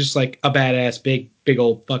 but it was just like a badass big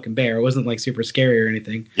old fucking bear. It wasn't like super scary or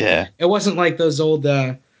anything. Yeah, it wasn't like those old.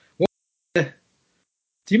 Do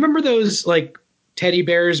you remember those like teddy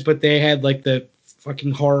bears, but they had like the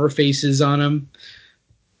fucking horror faces on them?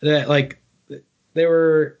 That like they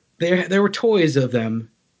were toys of them,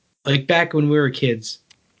 like back when we were kids.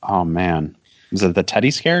 Oh man, was it the Teddy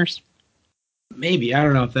Scares? maybe, I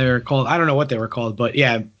don't know if they were called. I don't know what they were called, but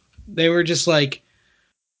yeah, they were just like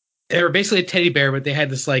they were basically a teddy bear, but they had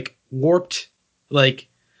this like warped, like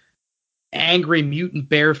angry mutant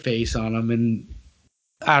bear face on them, and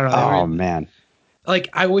I don't know. Oh man. Like,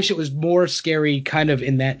 I wish it was more scary, kind of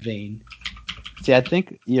in that vein. See, I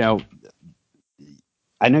think,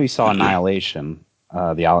 I know you saw Annihilation,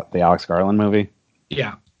 the Alex Garland movie.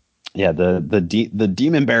 Yeah. Yeah, the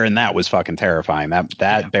demon bear in that was fucking terrifying.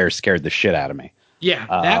 That bear scared the shit out of me. Yeah,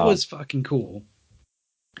 that was fucking cool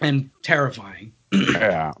and terrifying.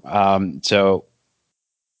 Yeah. So,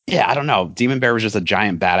 yeah, I don't know. Demon bear was just a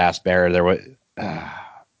giant badass bear. There was, and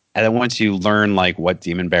then once you learn like what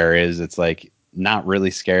demon bear is, it's like not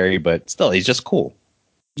really scary, but still, he's just cool.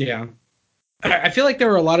 Yeah. I feel like there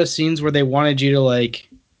were a lot of scenes where they wanted you to like,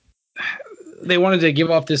 they wanted to give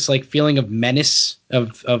off this like feeling of menace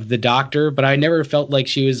of the Doctor, but I never felt like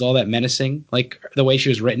she was all that menacing. Like the way she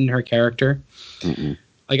was written, her character. Mm-mm.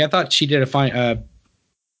 Like I thought she did a fine,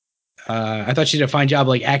 I thought she did a fine job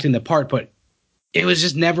like acting the part, but it was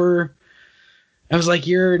just never. I was like,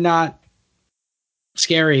 you're not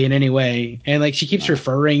scary in any way, and like she keeps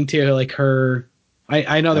referring to like her.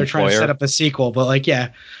 I know they're trying to set up a sequel, but like,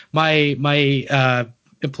 yeah, my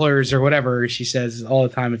employers or whatever she says all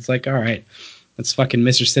the time. It's like, all right, that's fucking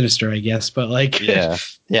Mr. Sinister, I guess. But like, yeah,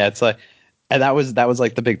 it's like, and that was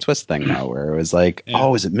like the big twist thing though, where it was like,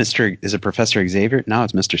 oh, is it Professor Xavier? No,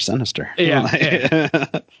 it's Mr. Sinister. Yeah,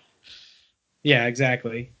 yeah,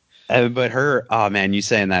 exactly. But her, oh man, you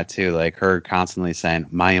saying that too, like her constantly saying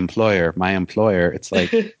my employer. It's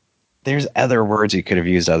like there's other words you could have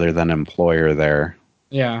used other than employer there.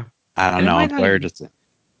 Yeah, I don't know. Employer just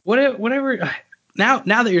whatever. Now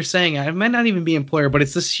that you're saying it might not even be employer, but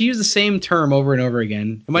it's this. She used the same term over and over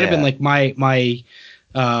again. It might have been like my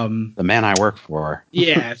the man I work for.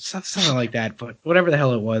 Yeah, something like that. But whatever the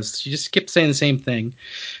hell it was, she just kept saying the same thing.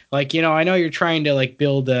 Like, I know you're trying to like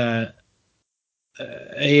build the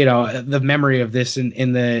memory of this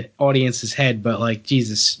in the audience's head, but like,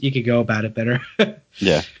 Jesus, you could go about it better.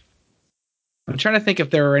 Yeah. I'm trying to think if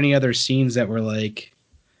there were any other scenes that were like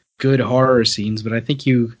good horror scenes, but I think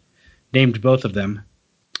you named both of them.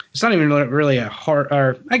 It's not even really a horror,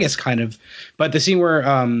 or I guess kind of, but the scene where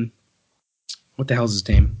what the hell's his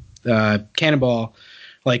name? Cannonball,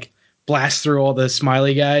 like blasts through all the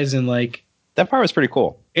smiley guys, and like that part was pretty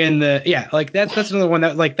cool. Like that's another one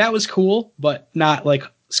that like that was cool, but not like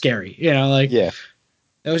scary. Like that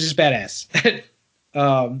was just badass.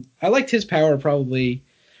 I liked his power probably.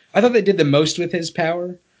 I thought they did the most with his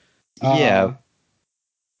power. In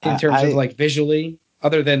terms of like visually,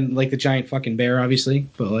 other than like the giant fucking bear, obviously,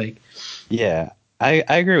 but like. Yeah, I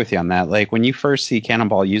agree with you on that. Like when you first see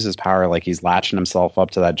Cannonball use his power, like he's latching himself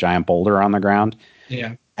up to that giant boulder on the ground.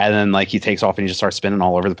 Yeah. And then like he takes off and he just starts spinning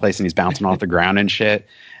all over the place and he's bouncing off the ground and shit.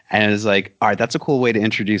 And it's like, all right, that's a cool way to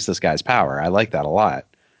introduce this guy's power. I like that a lot.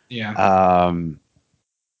 Yeah.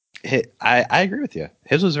 I agree with you.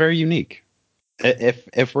 His was very unique.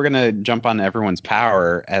 If we're gonna jump on everyone's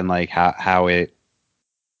power and like how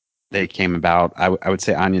they came about, I would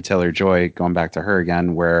say Anya Taylor-Joy, going back to her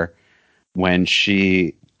again, where when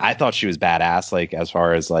I thought she was badass, like as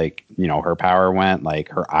far as like, her power went, like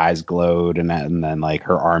her eyes glowed and then like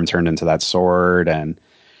her arm turned into that sword. And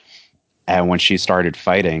when she started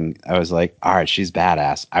fighting, I was like, all right, she's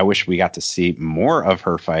badass. I wish we got to see more of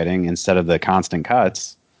her fighting instead of the constant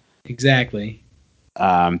cuts. Exactly.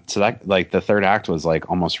 So that like the third act was like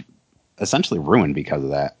almost essentially ruined because of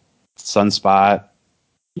that. Sunspot,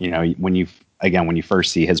 when you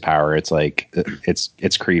first see his power, it's like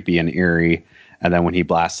it's creepy and eerie, and then when he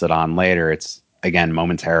blasts it on later, it's again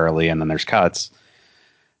momentarily, and then there's cuts,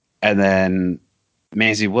 and then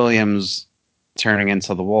Maisie Williams turning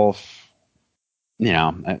into the wolf.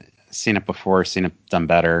 I've seen it before, seen it done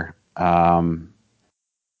better, and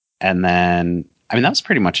then that was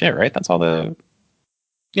pretty much it, right? That's all the.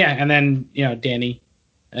 Yeah, and then Danny.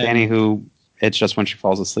 Danny, who it's just when she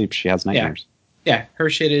falls asleep, she has nightmares. Yeah, her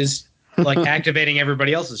shit is like activating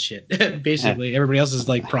everybody else's shit. Basically, everybody else's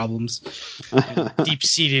like problems,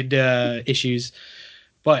 deep-seated issues.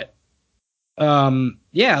 But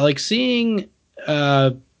like seeing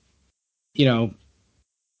Anya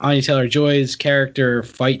Taylor-Joy's character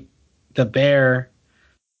fight the bear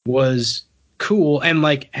was cool, and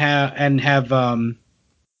like have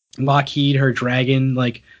Lockheed, her dragon,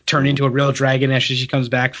 like turn into a real dragon after she comes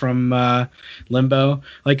back from limbo.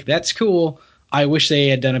 Like that's cool. I wish they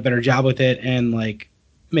had done a better job with it and like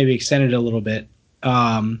maybe extended it a little bit,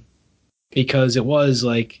 because it was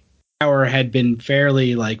like power had been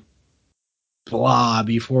fairly like blah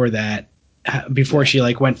before that. Before she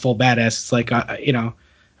like went full badass, it's like I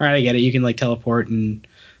all right, I get it. You can like teleport and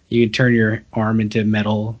you can turn your arm into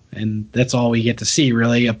metal, and that's all we get to see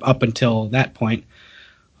really up until that point.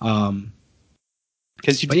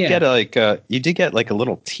 Because you did get like a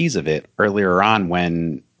little tease of it earlier on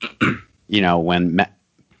when, when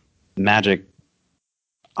Magic,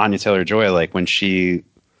 Anya Taylor-Joy, like when she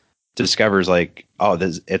discovers like, oh,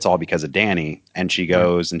 it's all because of Danny, and she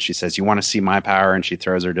goes and she says, "You want to see my power?" and she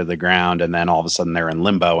throws her to the ground, and then all of a sudden they're in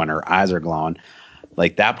limbo and her eyes are glowing.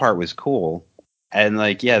 Like that part was cool, and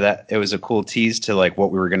like that it was a cool tease to like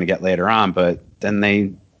what we were going to get later on, but then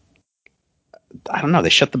I don't know, they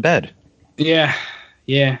shut the bed. Yeah.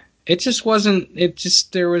 It just wasn't. It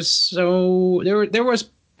just there was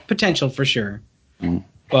potential for sure,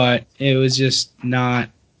 but it was just not.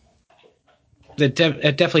 It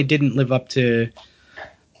definitely didn't live up to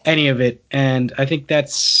any of it, and I think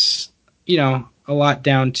that's a lot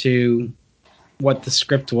down to what the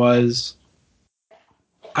script was.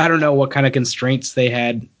 I don't know what kind of constraints they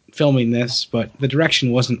had filming this, but the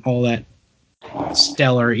direction wasn't all that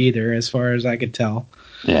stellar either, as far as I could tell.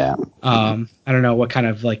 Yeah. I don't know what kind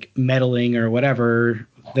of like meddling or whatever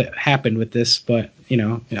that happened with this, but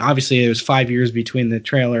obviously it was 5 years between the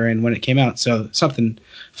trailer and when it came out, so something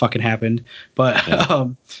fucking happened. But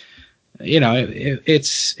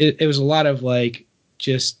it was a lot of like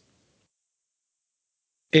just.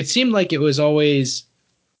 It seemed like it was always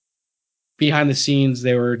behind the scenes.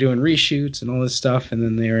 They were doing reshoots and all this stuff, and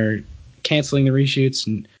then they were canceling the reshoots,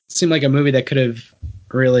 and it seemed like a movie that could have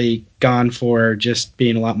really gone for just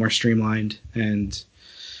being a lot more streamlined and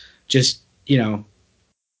just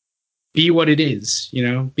be what it is,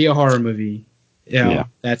 be a horror movie.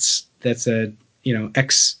 That's a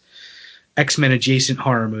X-Men adjacent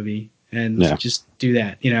horror movie, and just do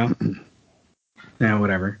that.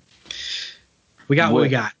 Whatever. We got what we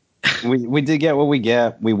got. We did get what we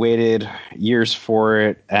get. We waited years for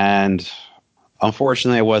it, and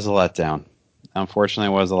unfortunately it was a letdown.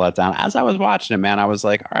 As I was watching it, man, I was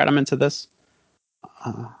like, all right, I'm into this.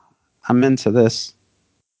 I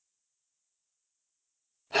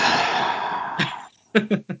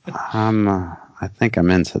think I'm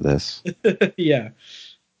into this. Yeah.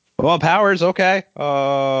 Well, powers, okay.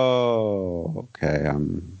 Oh, okay.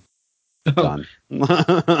 I'm done.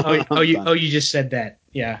 You just said that.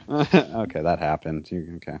 Yeah. Okay, that happened.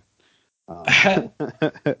 Okay.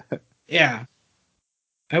 Yeah.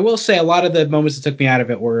 I will say a lot of the moments that took me out of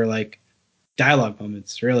it were like dialogue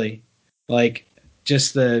moments, really. Like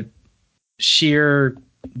just the sheer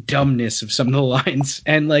dumbness of some of the lines.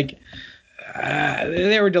 And like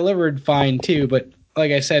they were delivered fine too, but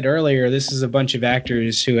like I said earlier, this is a bunch of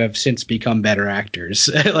actors who have since become better actors,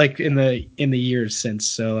 like in the years since.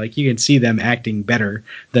 So like you can see them acting better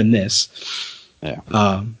than this. Yeah.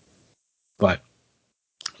 But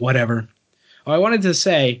whatever. Oh, I wanted to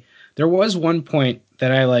say there was one point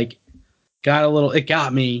that I like got a little. It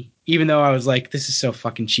got me, even though I was like, "This is so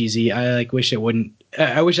fucking cheesy." I like wish it wouldn't.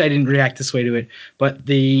 I wish I didn't react this way to it. But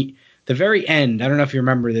the very end, I don't know if you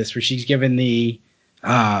remember this, where she's given the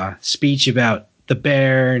speech about the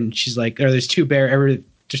bear, and she's like, there's two bears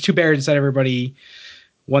inside everybody.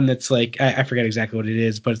 One that's like, I forget exactly what it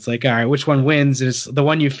is, but it's like, all right, which one wins? And it's the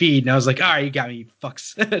one you feed. And I was like, all right, you got me, you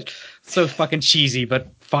fucks. So fucking cheesy, but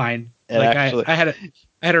fine. I had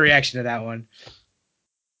a reaction to that one.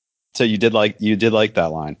 So you did like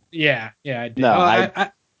that line? Yeah, I did. No,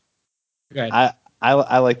 go ahead.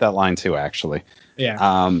 I like that line too, actually.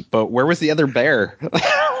 Yeah. But where was the other bear?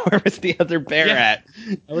 Where was the other bear at?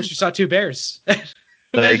 I wish you saw two bears.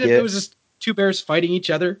 Imagine if it was just two bears fighting each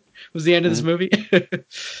other. Was the end of this movie?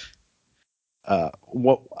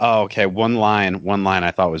 Okay. One line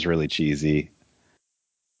I thought was really cheesy.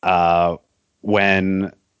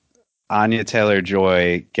 When Anya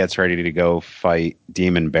Taylor-Joy gets ready to go fight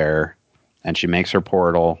Demon Bear, and she makes her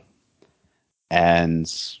portal,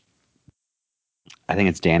 and I think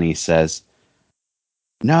it's Danny says,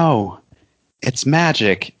 "No, it's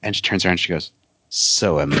magic," and she turns around and she goes,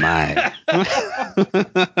 "So am I."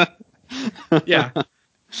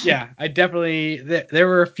 Yeah, I definitely. There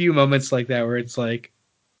were a few moments like that where it's like,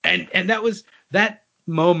 and that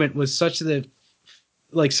moment was such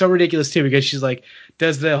so ridiculous too, because she's like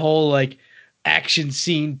does the whole like action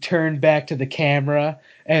scene turn back to the camera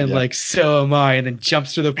and like so am I, and then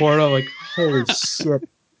jumps through the portal. Like holy shit,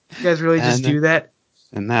 you guys really just do that?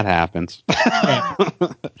 And that happens. Yeah.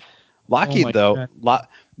 Lockheed though,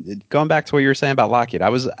 going back to what you were saying about Lockheed, I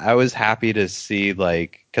was happy to see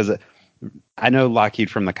because I know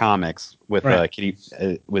Lockheed from the comics with Kitty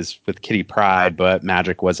was with Kitty Pryde, but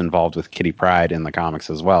Magic was involved with Kitty Pryde in the comics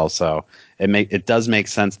as well. So it does make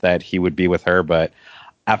sense that he would be with her. But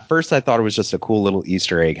at first I thought it was just a cool little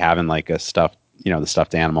Easter egg having like a stuffed, the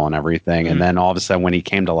stuffed animal and everything. And then all of a sudden when he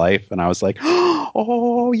came to life and I was like,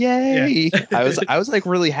 oh, yay. Yeah. I was like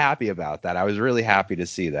really happy about that. I was really happy to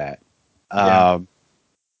see that. And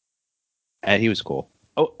he was cool.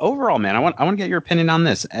 Overall, man, I want to get your opinion on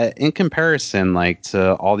this. In comparison, like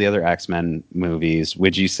to all the other X-Men movies,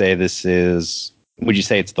 would you say it's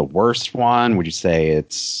the worst one? Would you say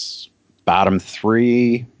it's bottom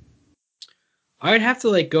 3? I would have to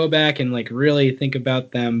like go back and like really think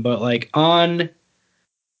about them, but like off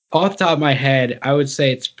the top of my head, I would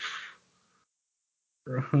say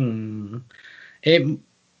it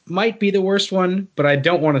might be the worst one, but I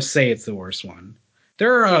don't want to say it's the worst one.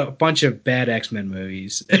 There are a bunch of bad X-Men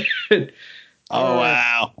movies.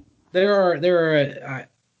 Wow. There are.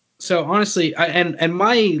 So honestly, and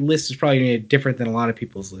my list is probably different than a lot of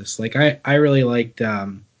people's lists. Like I really liked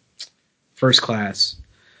First Class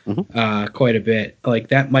quite a bit. Like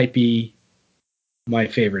that might be my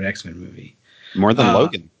favorite X-Men movie. More than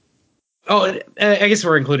Logan. Oh, I guess if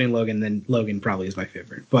we're including Logan, then Logan probably is my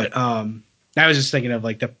favorite. But I was just thinking of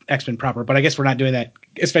like the X-Men proper, but I guess we're not doing that,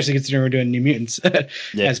 especially considering we're doing New Mutants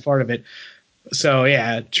as part of it. So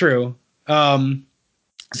yeah, true. So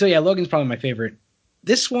yeah, Logan's probably my favorite.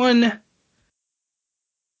 This one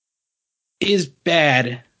is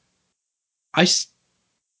bad. I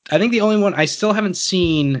think the only one I still haven't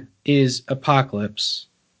seen is Apocalypse,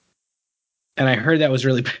 and I heard that was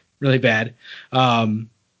really, really bad.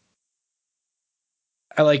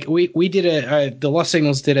 We did the Lost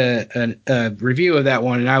Signals did a review of that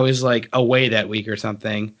one, and I was like away that week or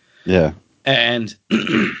something. Yeah, and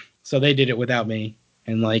so they did it without me.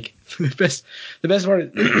 And like the best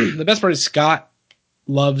part is Scott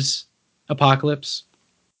loves Apocalypse,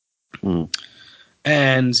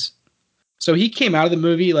 and so he came out of the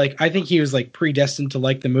movie like I think he was like predestined to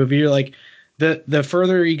like the movie. Like the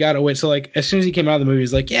further he got away, so like as soon as he came out of the movie,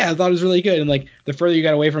 he's like, yeah, I thought it was really good. And like the further you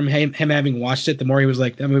got away from him having watched it, the more he was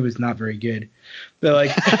like, that movie was not very good. But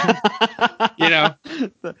like,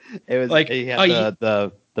 it was like he had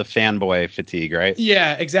the fanboy fatigue, right?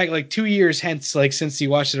 Yeah, exactly. Like 2 years hence, like since he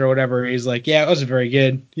watched it or whatever, he's like, yeah, it wasn't very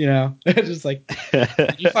good. Just like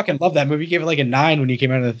you fucking love that movie. You gave it like a 9 when you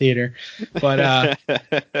came out of the theater. But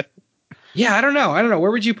yeah, I don't know.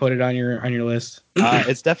 Where would you put it on your list?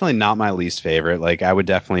 It's definitely not my least favorite. Like I would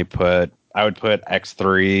put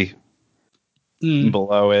X3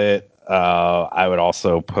 below it. I would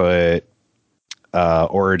also put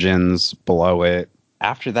Origins below it.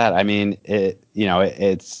 After that, I mean,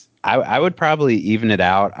 I would probably even it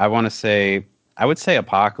out. I would say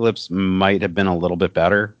Apocalypse might have been a little bit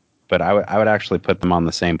better, but I would actually put them on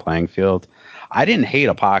the same playing field. I didn't hate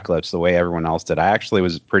Apocalypse the way everyone else did. I actually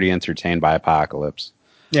was pretty entertained by Apocalypse.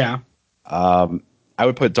 Yeah. I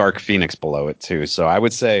would put Dark Phoenix below it too. So I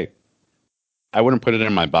would say I wouldn't put it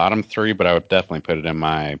in my bottom 3, but I would definitely put it in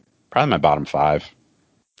probably my bottom 5.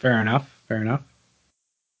 Fair enough.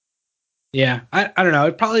 Yeah, I don't know.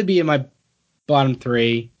 It'd probably be in my bottom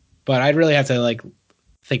 3, but I'd really have to like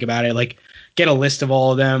think about it, like get a list of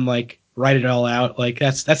all of them, like write it all out. Like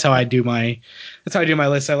that's how I do my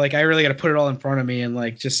list. I really got to put it all in front of me and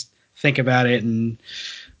like just think about it, and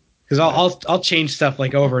because I'll change stuff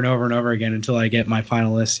like over and over and over again until I get my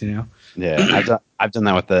final list. Yeah, I've done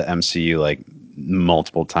that with the MCU like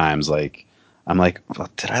multiple times. Like I'm like, well,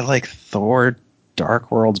 did I like Thor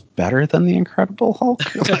Dark Worlds better than the Incredible Hulk?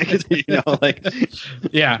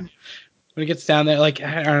 Yeah. When it gets down there, like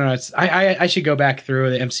I don't know, I should go back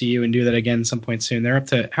through the MCU and do that again at some point soon. They're up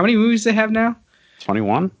to how many movies they have now?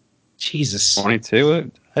 21. Jesus. 22,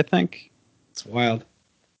 I think. It's wild.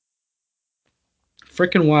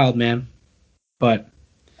 Freaking wild, man. But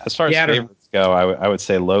as far as favorites go, I would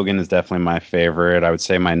say Logan is definitely my favorite. I would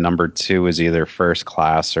say my number 2 is either First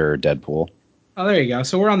Class or Deadpool. Oh, there you go.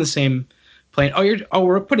 So we're on the same plane.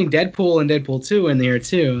 We're putting Deadpool and Deadpool 2 in there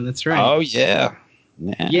too. That's right. Oh yeah.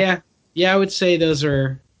 Yeah, I would say those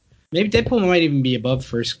are maybe Deadpool might even be above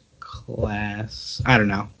First Class. I don't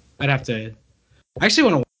know. I'd have to. I actually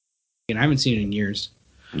want to watch it. I haven't seen it in years,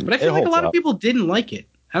 but I feel like a lot of people didn't like it.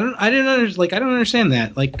 I don't understand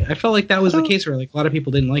that. Like, I felt like that was the case where like a lot of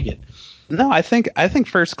people didn't like it. No, I think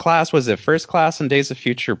First Class First Class and Days of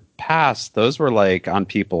Future Past. Those were like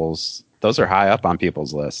those are high up on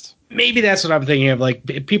people's list. Maybe that's what I'm thinking of. Like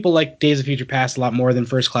people like Days of Future Past a lot more than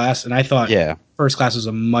First Class, and I thought First Class was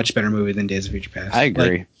a much better movie than Days of Future Past. I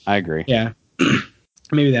agree. Yeah,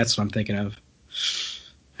 maybe that's what I'm thinking of.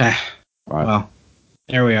 Well,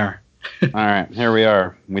 there we are. All right, here we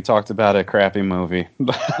are. We talked about a crappy movie.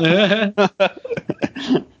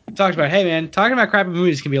 Talked about, hey man, talking about crappy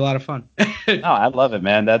movies can be a lot of fun. No, I love it,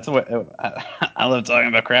 man. That's what I love talking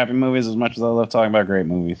about crappy movies as much as I love talking about great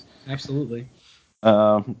movies. Absolutely.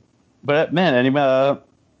 But man,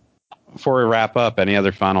 before we wrap up, any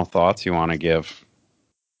other final thoughts you want to give?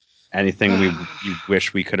 Anything you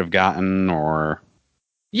wish we could have gotten, or?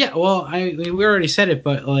 Yeah, well, I mean, we already said it,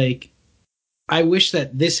 but like, I wish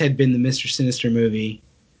that this had been the Mr. Sinister movie,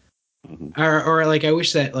 or like, I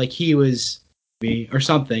wish that like he was or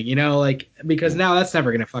something, you know, like because now that's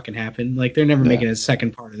never gonna fucking happen. Like, they're never making a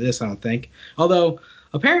second part of this, I don't think. Although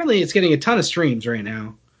apparently it's getting a ton of streams right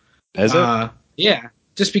now. Is it? Yeah,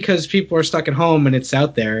 just because people are stuck at home and it's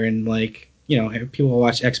out there, and like, you know, people will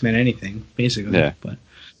watch X-Men anything basically. Yeah. But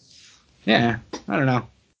yeah, I don't know.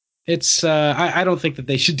 It's I don't think that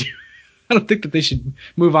they should do. I don't think that they should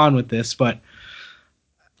move on with this, but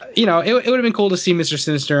you know, it would have been cool to see Mr.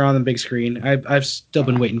 Sinister on the big screen. I've still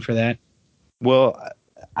been waiting for that. Well,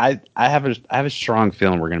 I have a strong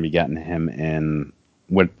feeling we're going to be getting him in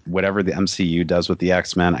whatever the MCU does with the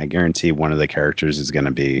X-Men. I guarantee one of the characters is going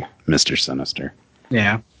to be Mr. Sinister.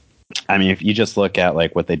 Yeah. I mean, if you just look at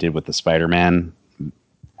like what they did with the Spider-Man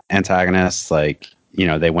antagonists, like, you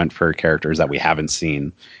know, they went for characters that we haven't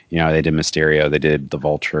seen. You know, they did Mysterio, they did the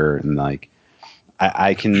Vulture, and like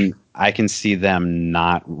I can see them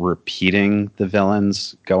not repeating the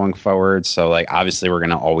villains going forward. So like obviously we're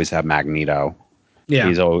gonna always have Magneto. Yeah.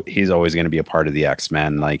 He's always gonna be a part of the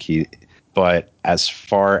X-Men. But as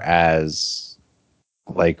far as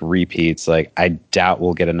like repeats, like I doubt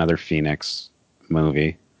we'll get another Phoenix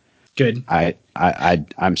movie. Good.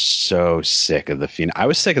 I'm so sick of the Phoenix. I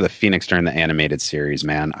was sick of the Phoenix during the animated series,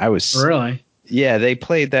 man. Really? Yeah, they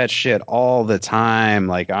played that shit all the time,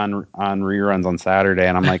 like on reruns on Saturday,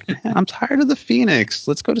 and I'm like, man, I'm tired of the Phoenix.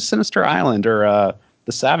 Let's go to Sinister Island or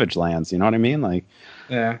the Savage Lands. You know what I mean? Like,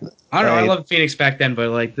 yeah. I don't know. I loved Phoenix back then,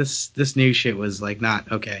 but like this new shit was like not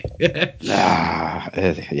okay.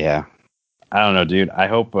 Yeah. I don't know, dude. I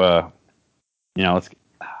hope you know,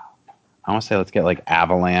 I want to say let's get like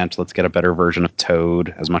Avalanche. Let's get a better version of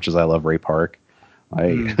Toad. As much as I love Ray Park,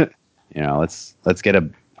 like you know, let's get a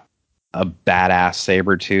badass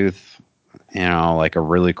Sabretooth. You know, like a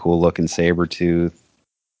really cool looking Sabretooth.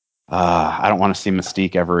 I don't want to see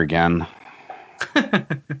Mystique ever again.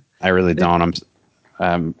 I really don't.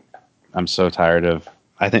 I'm so tired of.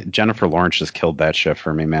 I think Jennifer Lawrence just killed that shit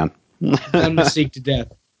for me, man. Done Mystique to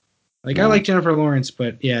death. Like, I like Jennifer Lawrence,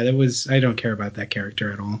 but yeah, I don't care about that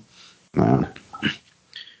character at all.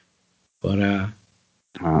 But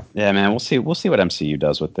yeah, man, we'll see what MCU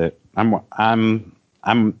does with it. I'm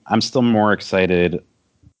still more excited.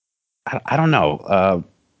 I don't know.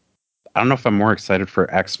 I don't know if I'm more excited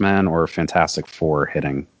for X-Men or Fantastic Four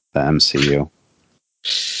hitting the MCU.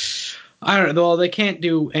 I don't know. Well, they can't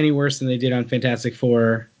do any worse than they did on Fantastic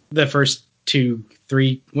Four. The first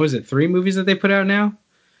three, what was it, 3 movies that they put out now?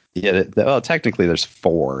 Yeah, well, technically there's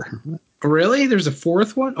 4. Really? There's a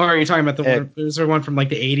 4th one? Or are you talking about the one? There's one from like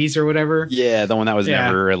the 80s or whatever? Yeah, the one that was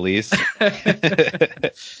never released.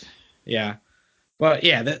 Yeah. But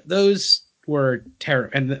yeah, those were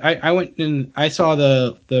terrible. And I went and I saw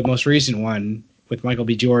the most recent one with Michael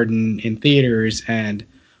B. Jordan in theaters, and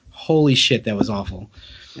holy shit, that was awful.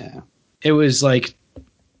 Yeah. It was like,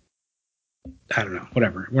 I don't know,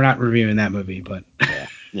 whatever. We're not reviewing that movie, but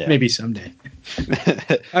maybe someday.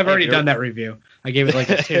 I've already done that review. I gave it like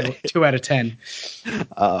a 2 out of 10.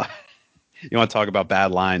 You want to talk about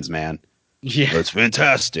bad lines, man? Yeah. It's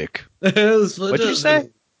fantastic. What'd you say?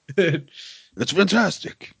 It's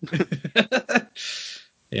fantastic.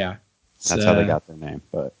 Yeah. That's how they got their name.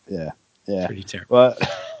 But yeah. Pretty terrible.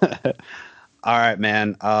 But all right,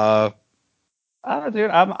 man. I don't know, dude.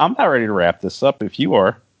 I'm about ready to wrap this up if you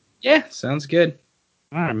are. Yeah, sounds good.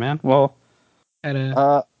 All right, man. Well,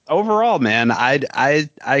 overall, man,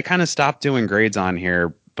 I kind of stopped doing grades on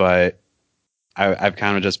here, but I've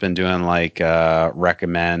kind of just been doing like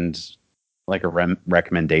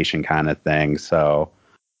recommendation kind of thing. So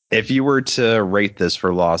if you were to rate this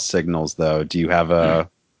for Lost Signals, though, do you have a?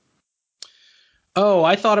 Oh,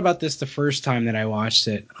 I thought about this the first time that I watched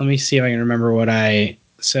it. Let me see if I can remember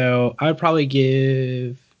So I would probably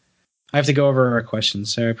give. I have to go over our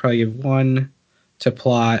questions, so I'd probably give 1 to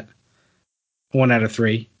plot, 1 out of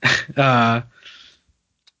 3.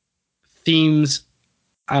 Themes,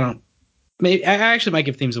 I actually might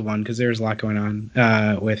give themes a 1 because there's a lot going on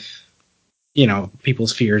with, you know,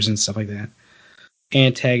 people's fears and stuff like that.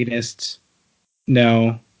 Antagonists,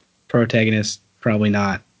 no. Protagonist, probably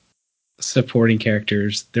not. Supporting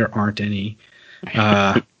characters, there aren't any.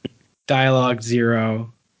 Dialogue,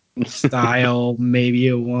 0. Style, maybe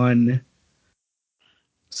a 1.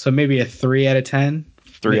 So maybe a 3 out of 10.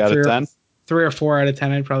 3 out of 10? 3 or 4 out of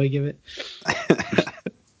 10, I'd probably give it.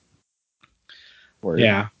 Word.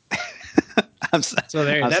 Yeah.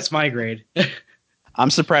 That's my grade. I'm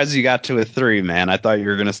surprised you got to a 3, man. I thought you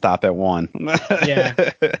were going to stop at 1.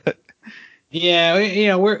 Yeah.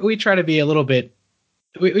 Yeah. We try to be a little bit.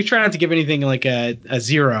 We try not to give anything like a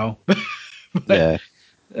 0. But,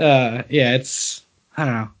 it's, I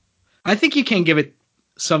don't know. I think you can give it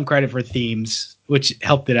some credit for themes, which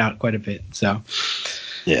helped it out quite a bit. So,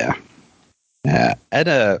 yeah. And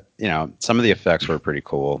some of the effects were pretty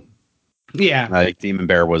cool. Yeah. Like Demon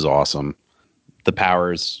Bear was awesome. The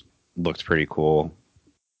powers looked pretty cool.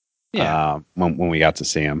 Yeah. When we got to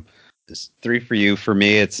see him. 3 for you. For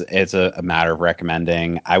me, it's a matter of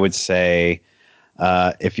recommending. I would say,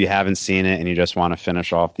 if you haven't seen it and you just want to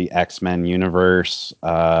finish off the X-Men universe,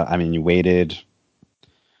 you waited,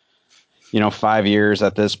 5 years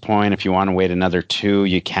at this point. If you want to wait another 2,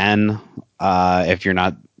 you can. If you're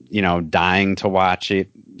not, dying to watch it,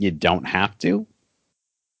 you don't have to.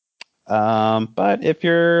 But if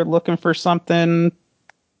you're looking for something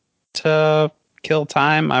to kill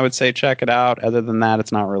time, I would say check it out. Other than that,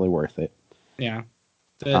 it's not really worth it. Yeah.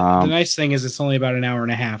 The nice thing is it's only about an hour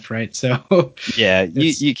and a half, right? So yeah,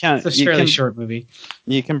 you can. It's a fairly short movie.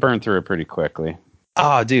 You can burn through it pretty quickly.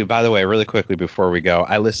 Oh, dude! By the way, really quickly before we go,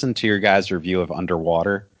 I listened to your guys' review of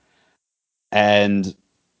Underwater, and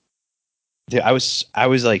dude, I was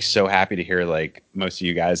like so happy to hear like most of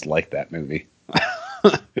you guys like that movie.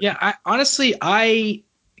 Yeah, I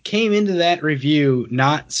came into that review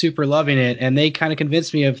not super loving it, and they kind of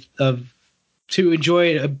convinced me of to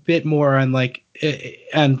enjoy it a bit more on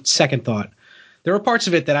second thought. There were parts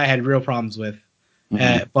of it that I had real problems with,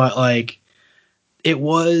 but like it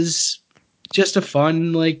was just a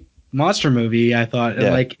fun like monster movie. I thought,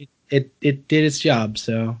 and like it did its job.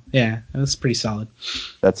 So yeah, it was pretty solid.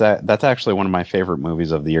 That's actually one of my favorite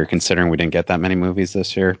movies of the year, considering we didn't get that many movies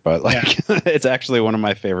this year. But it's actually one of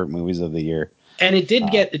my favorite movies of the year. And it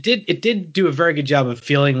did do a very good job of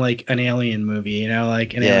feeling like an alien movie,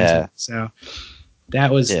 like an alien movie. So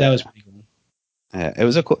that was pretty cool. Yeah, it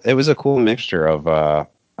was a cool mixture of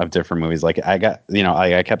different movies. Like I got,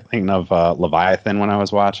 I kept thinking of Leviathan when I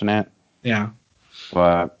was watching it. Yeah.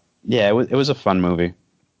 But yeah, it was a fun movie.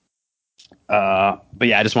 But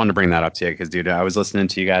yeah, I just wanted to bring that up to you because, dude, I was listening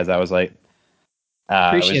to you guys. I was like,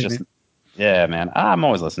 appreciate it. Yeah, man. I'm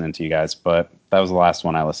always listening to you guys, but that was the last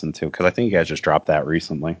one I listened to because I think you guys just dropped that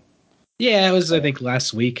recently. Yeah, it was I think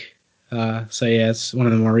last week. So yeah, it's one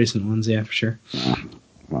of the more recent ones. Yeah, for sure. Yeah.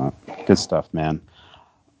 Well, good stuff, man.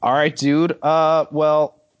 All right, dude.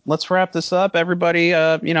 Well, let's wrap this up, everybody.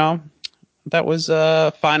 That was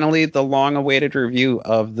finally the long-awaited review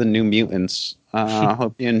of the New Mutants.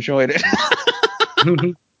 Hope you enjoyed it.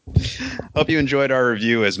 Hope you enjoyed our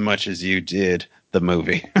review as much as you did the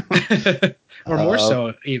movie. Or more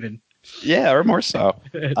so, even. Yeah, or more so.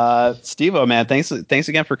 Steve-O, man, thanks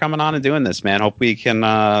again for coming on and doing this, man. Hope we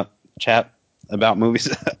can chat about movies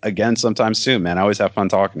again sometime soon, man. I always have fun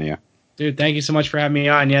talking to you. Dude, thank you so much for having me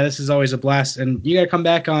on. Yeah, this is always a blast. And you got to come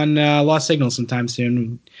back on Lost Signal sometime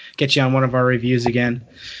soon. Get you on one of our reviews again.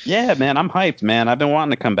 Yeah, man, I'm hyped, man. I've been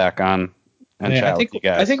wanting to come back on and chat with you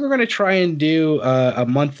guys. I think we're going to try and do a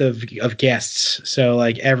month of guests. So,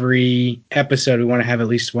 like, every episode, we want to have at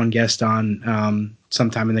least one guest on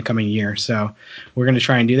sometime in the coming year. So, we're going to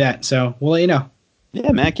try and do that. So, we'll let you know.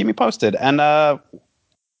 Yeah, man, keep me posted. And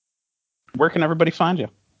where can everybody find you?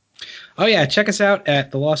 Oh, yeah. Check us out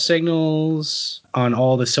at The Lost Signals on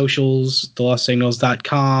all the socials,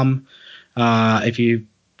 thelostsignals.com. If you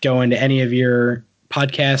go into any of your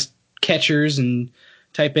podcast catchers and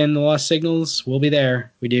type in The Lost Signals, we'll be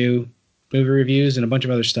there. We do movie reviews and a bunch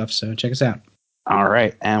of other stuff, so check us out. All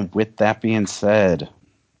right. And with that being said,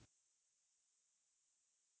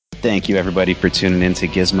 thank you, everybody, for tuning in to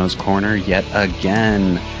Gizmo's Corner yet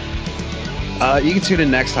again. You can tune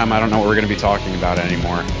in next time. I don't know what we're going to be talking about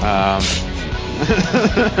anymore.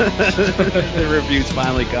 The reviews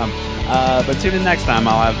finally come. But tune in next time.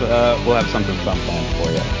 We'll have something fun planned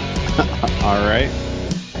for you. All right.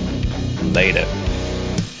 Later.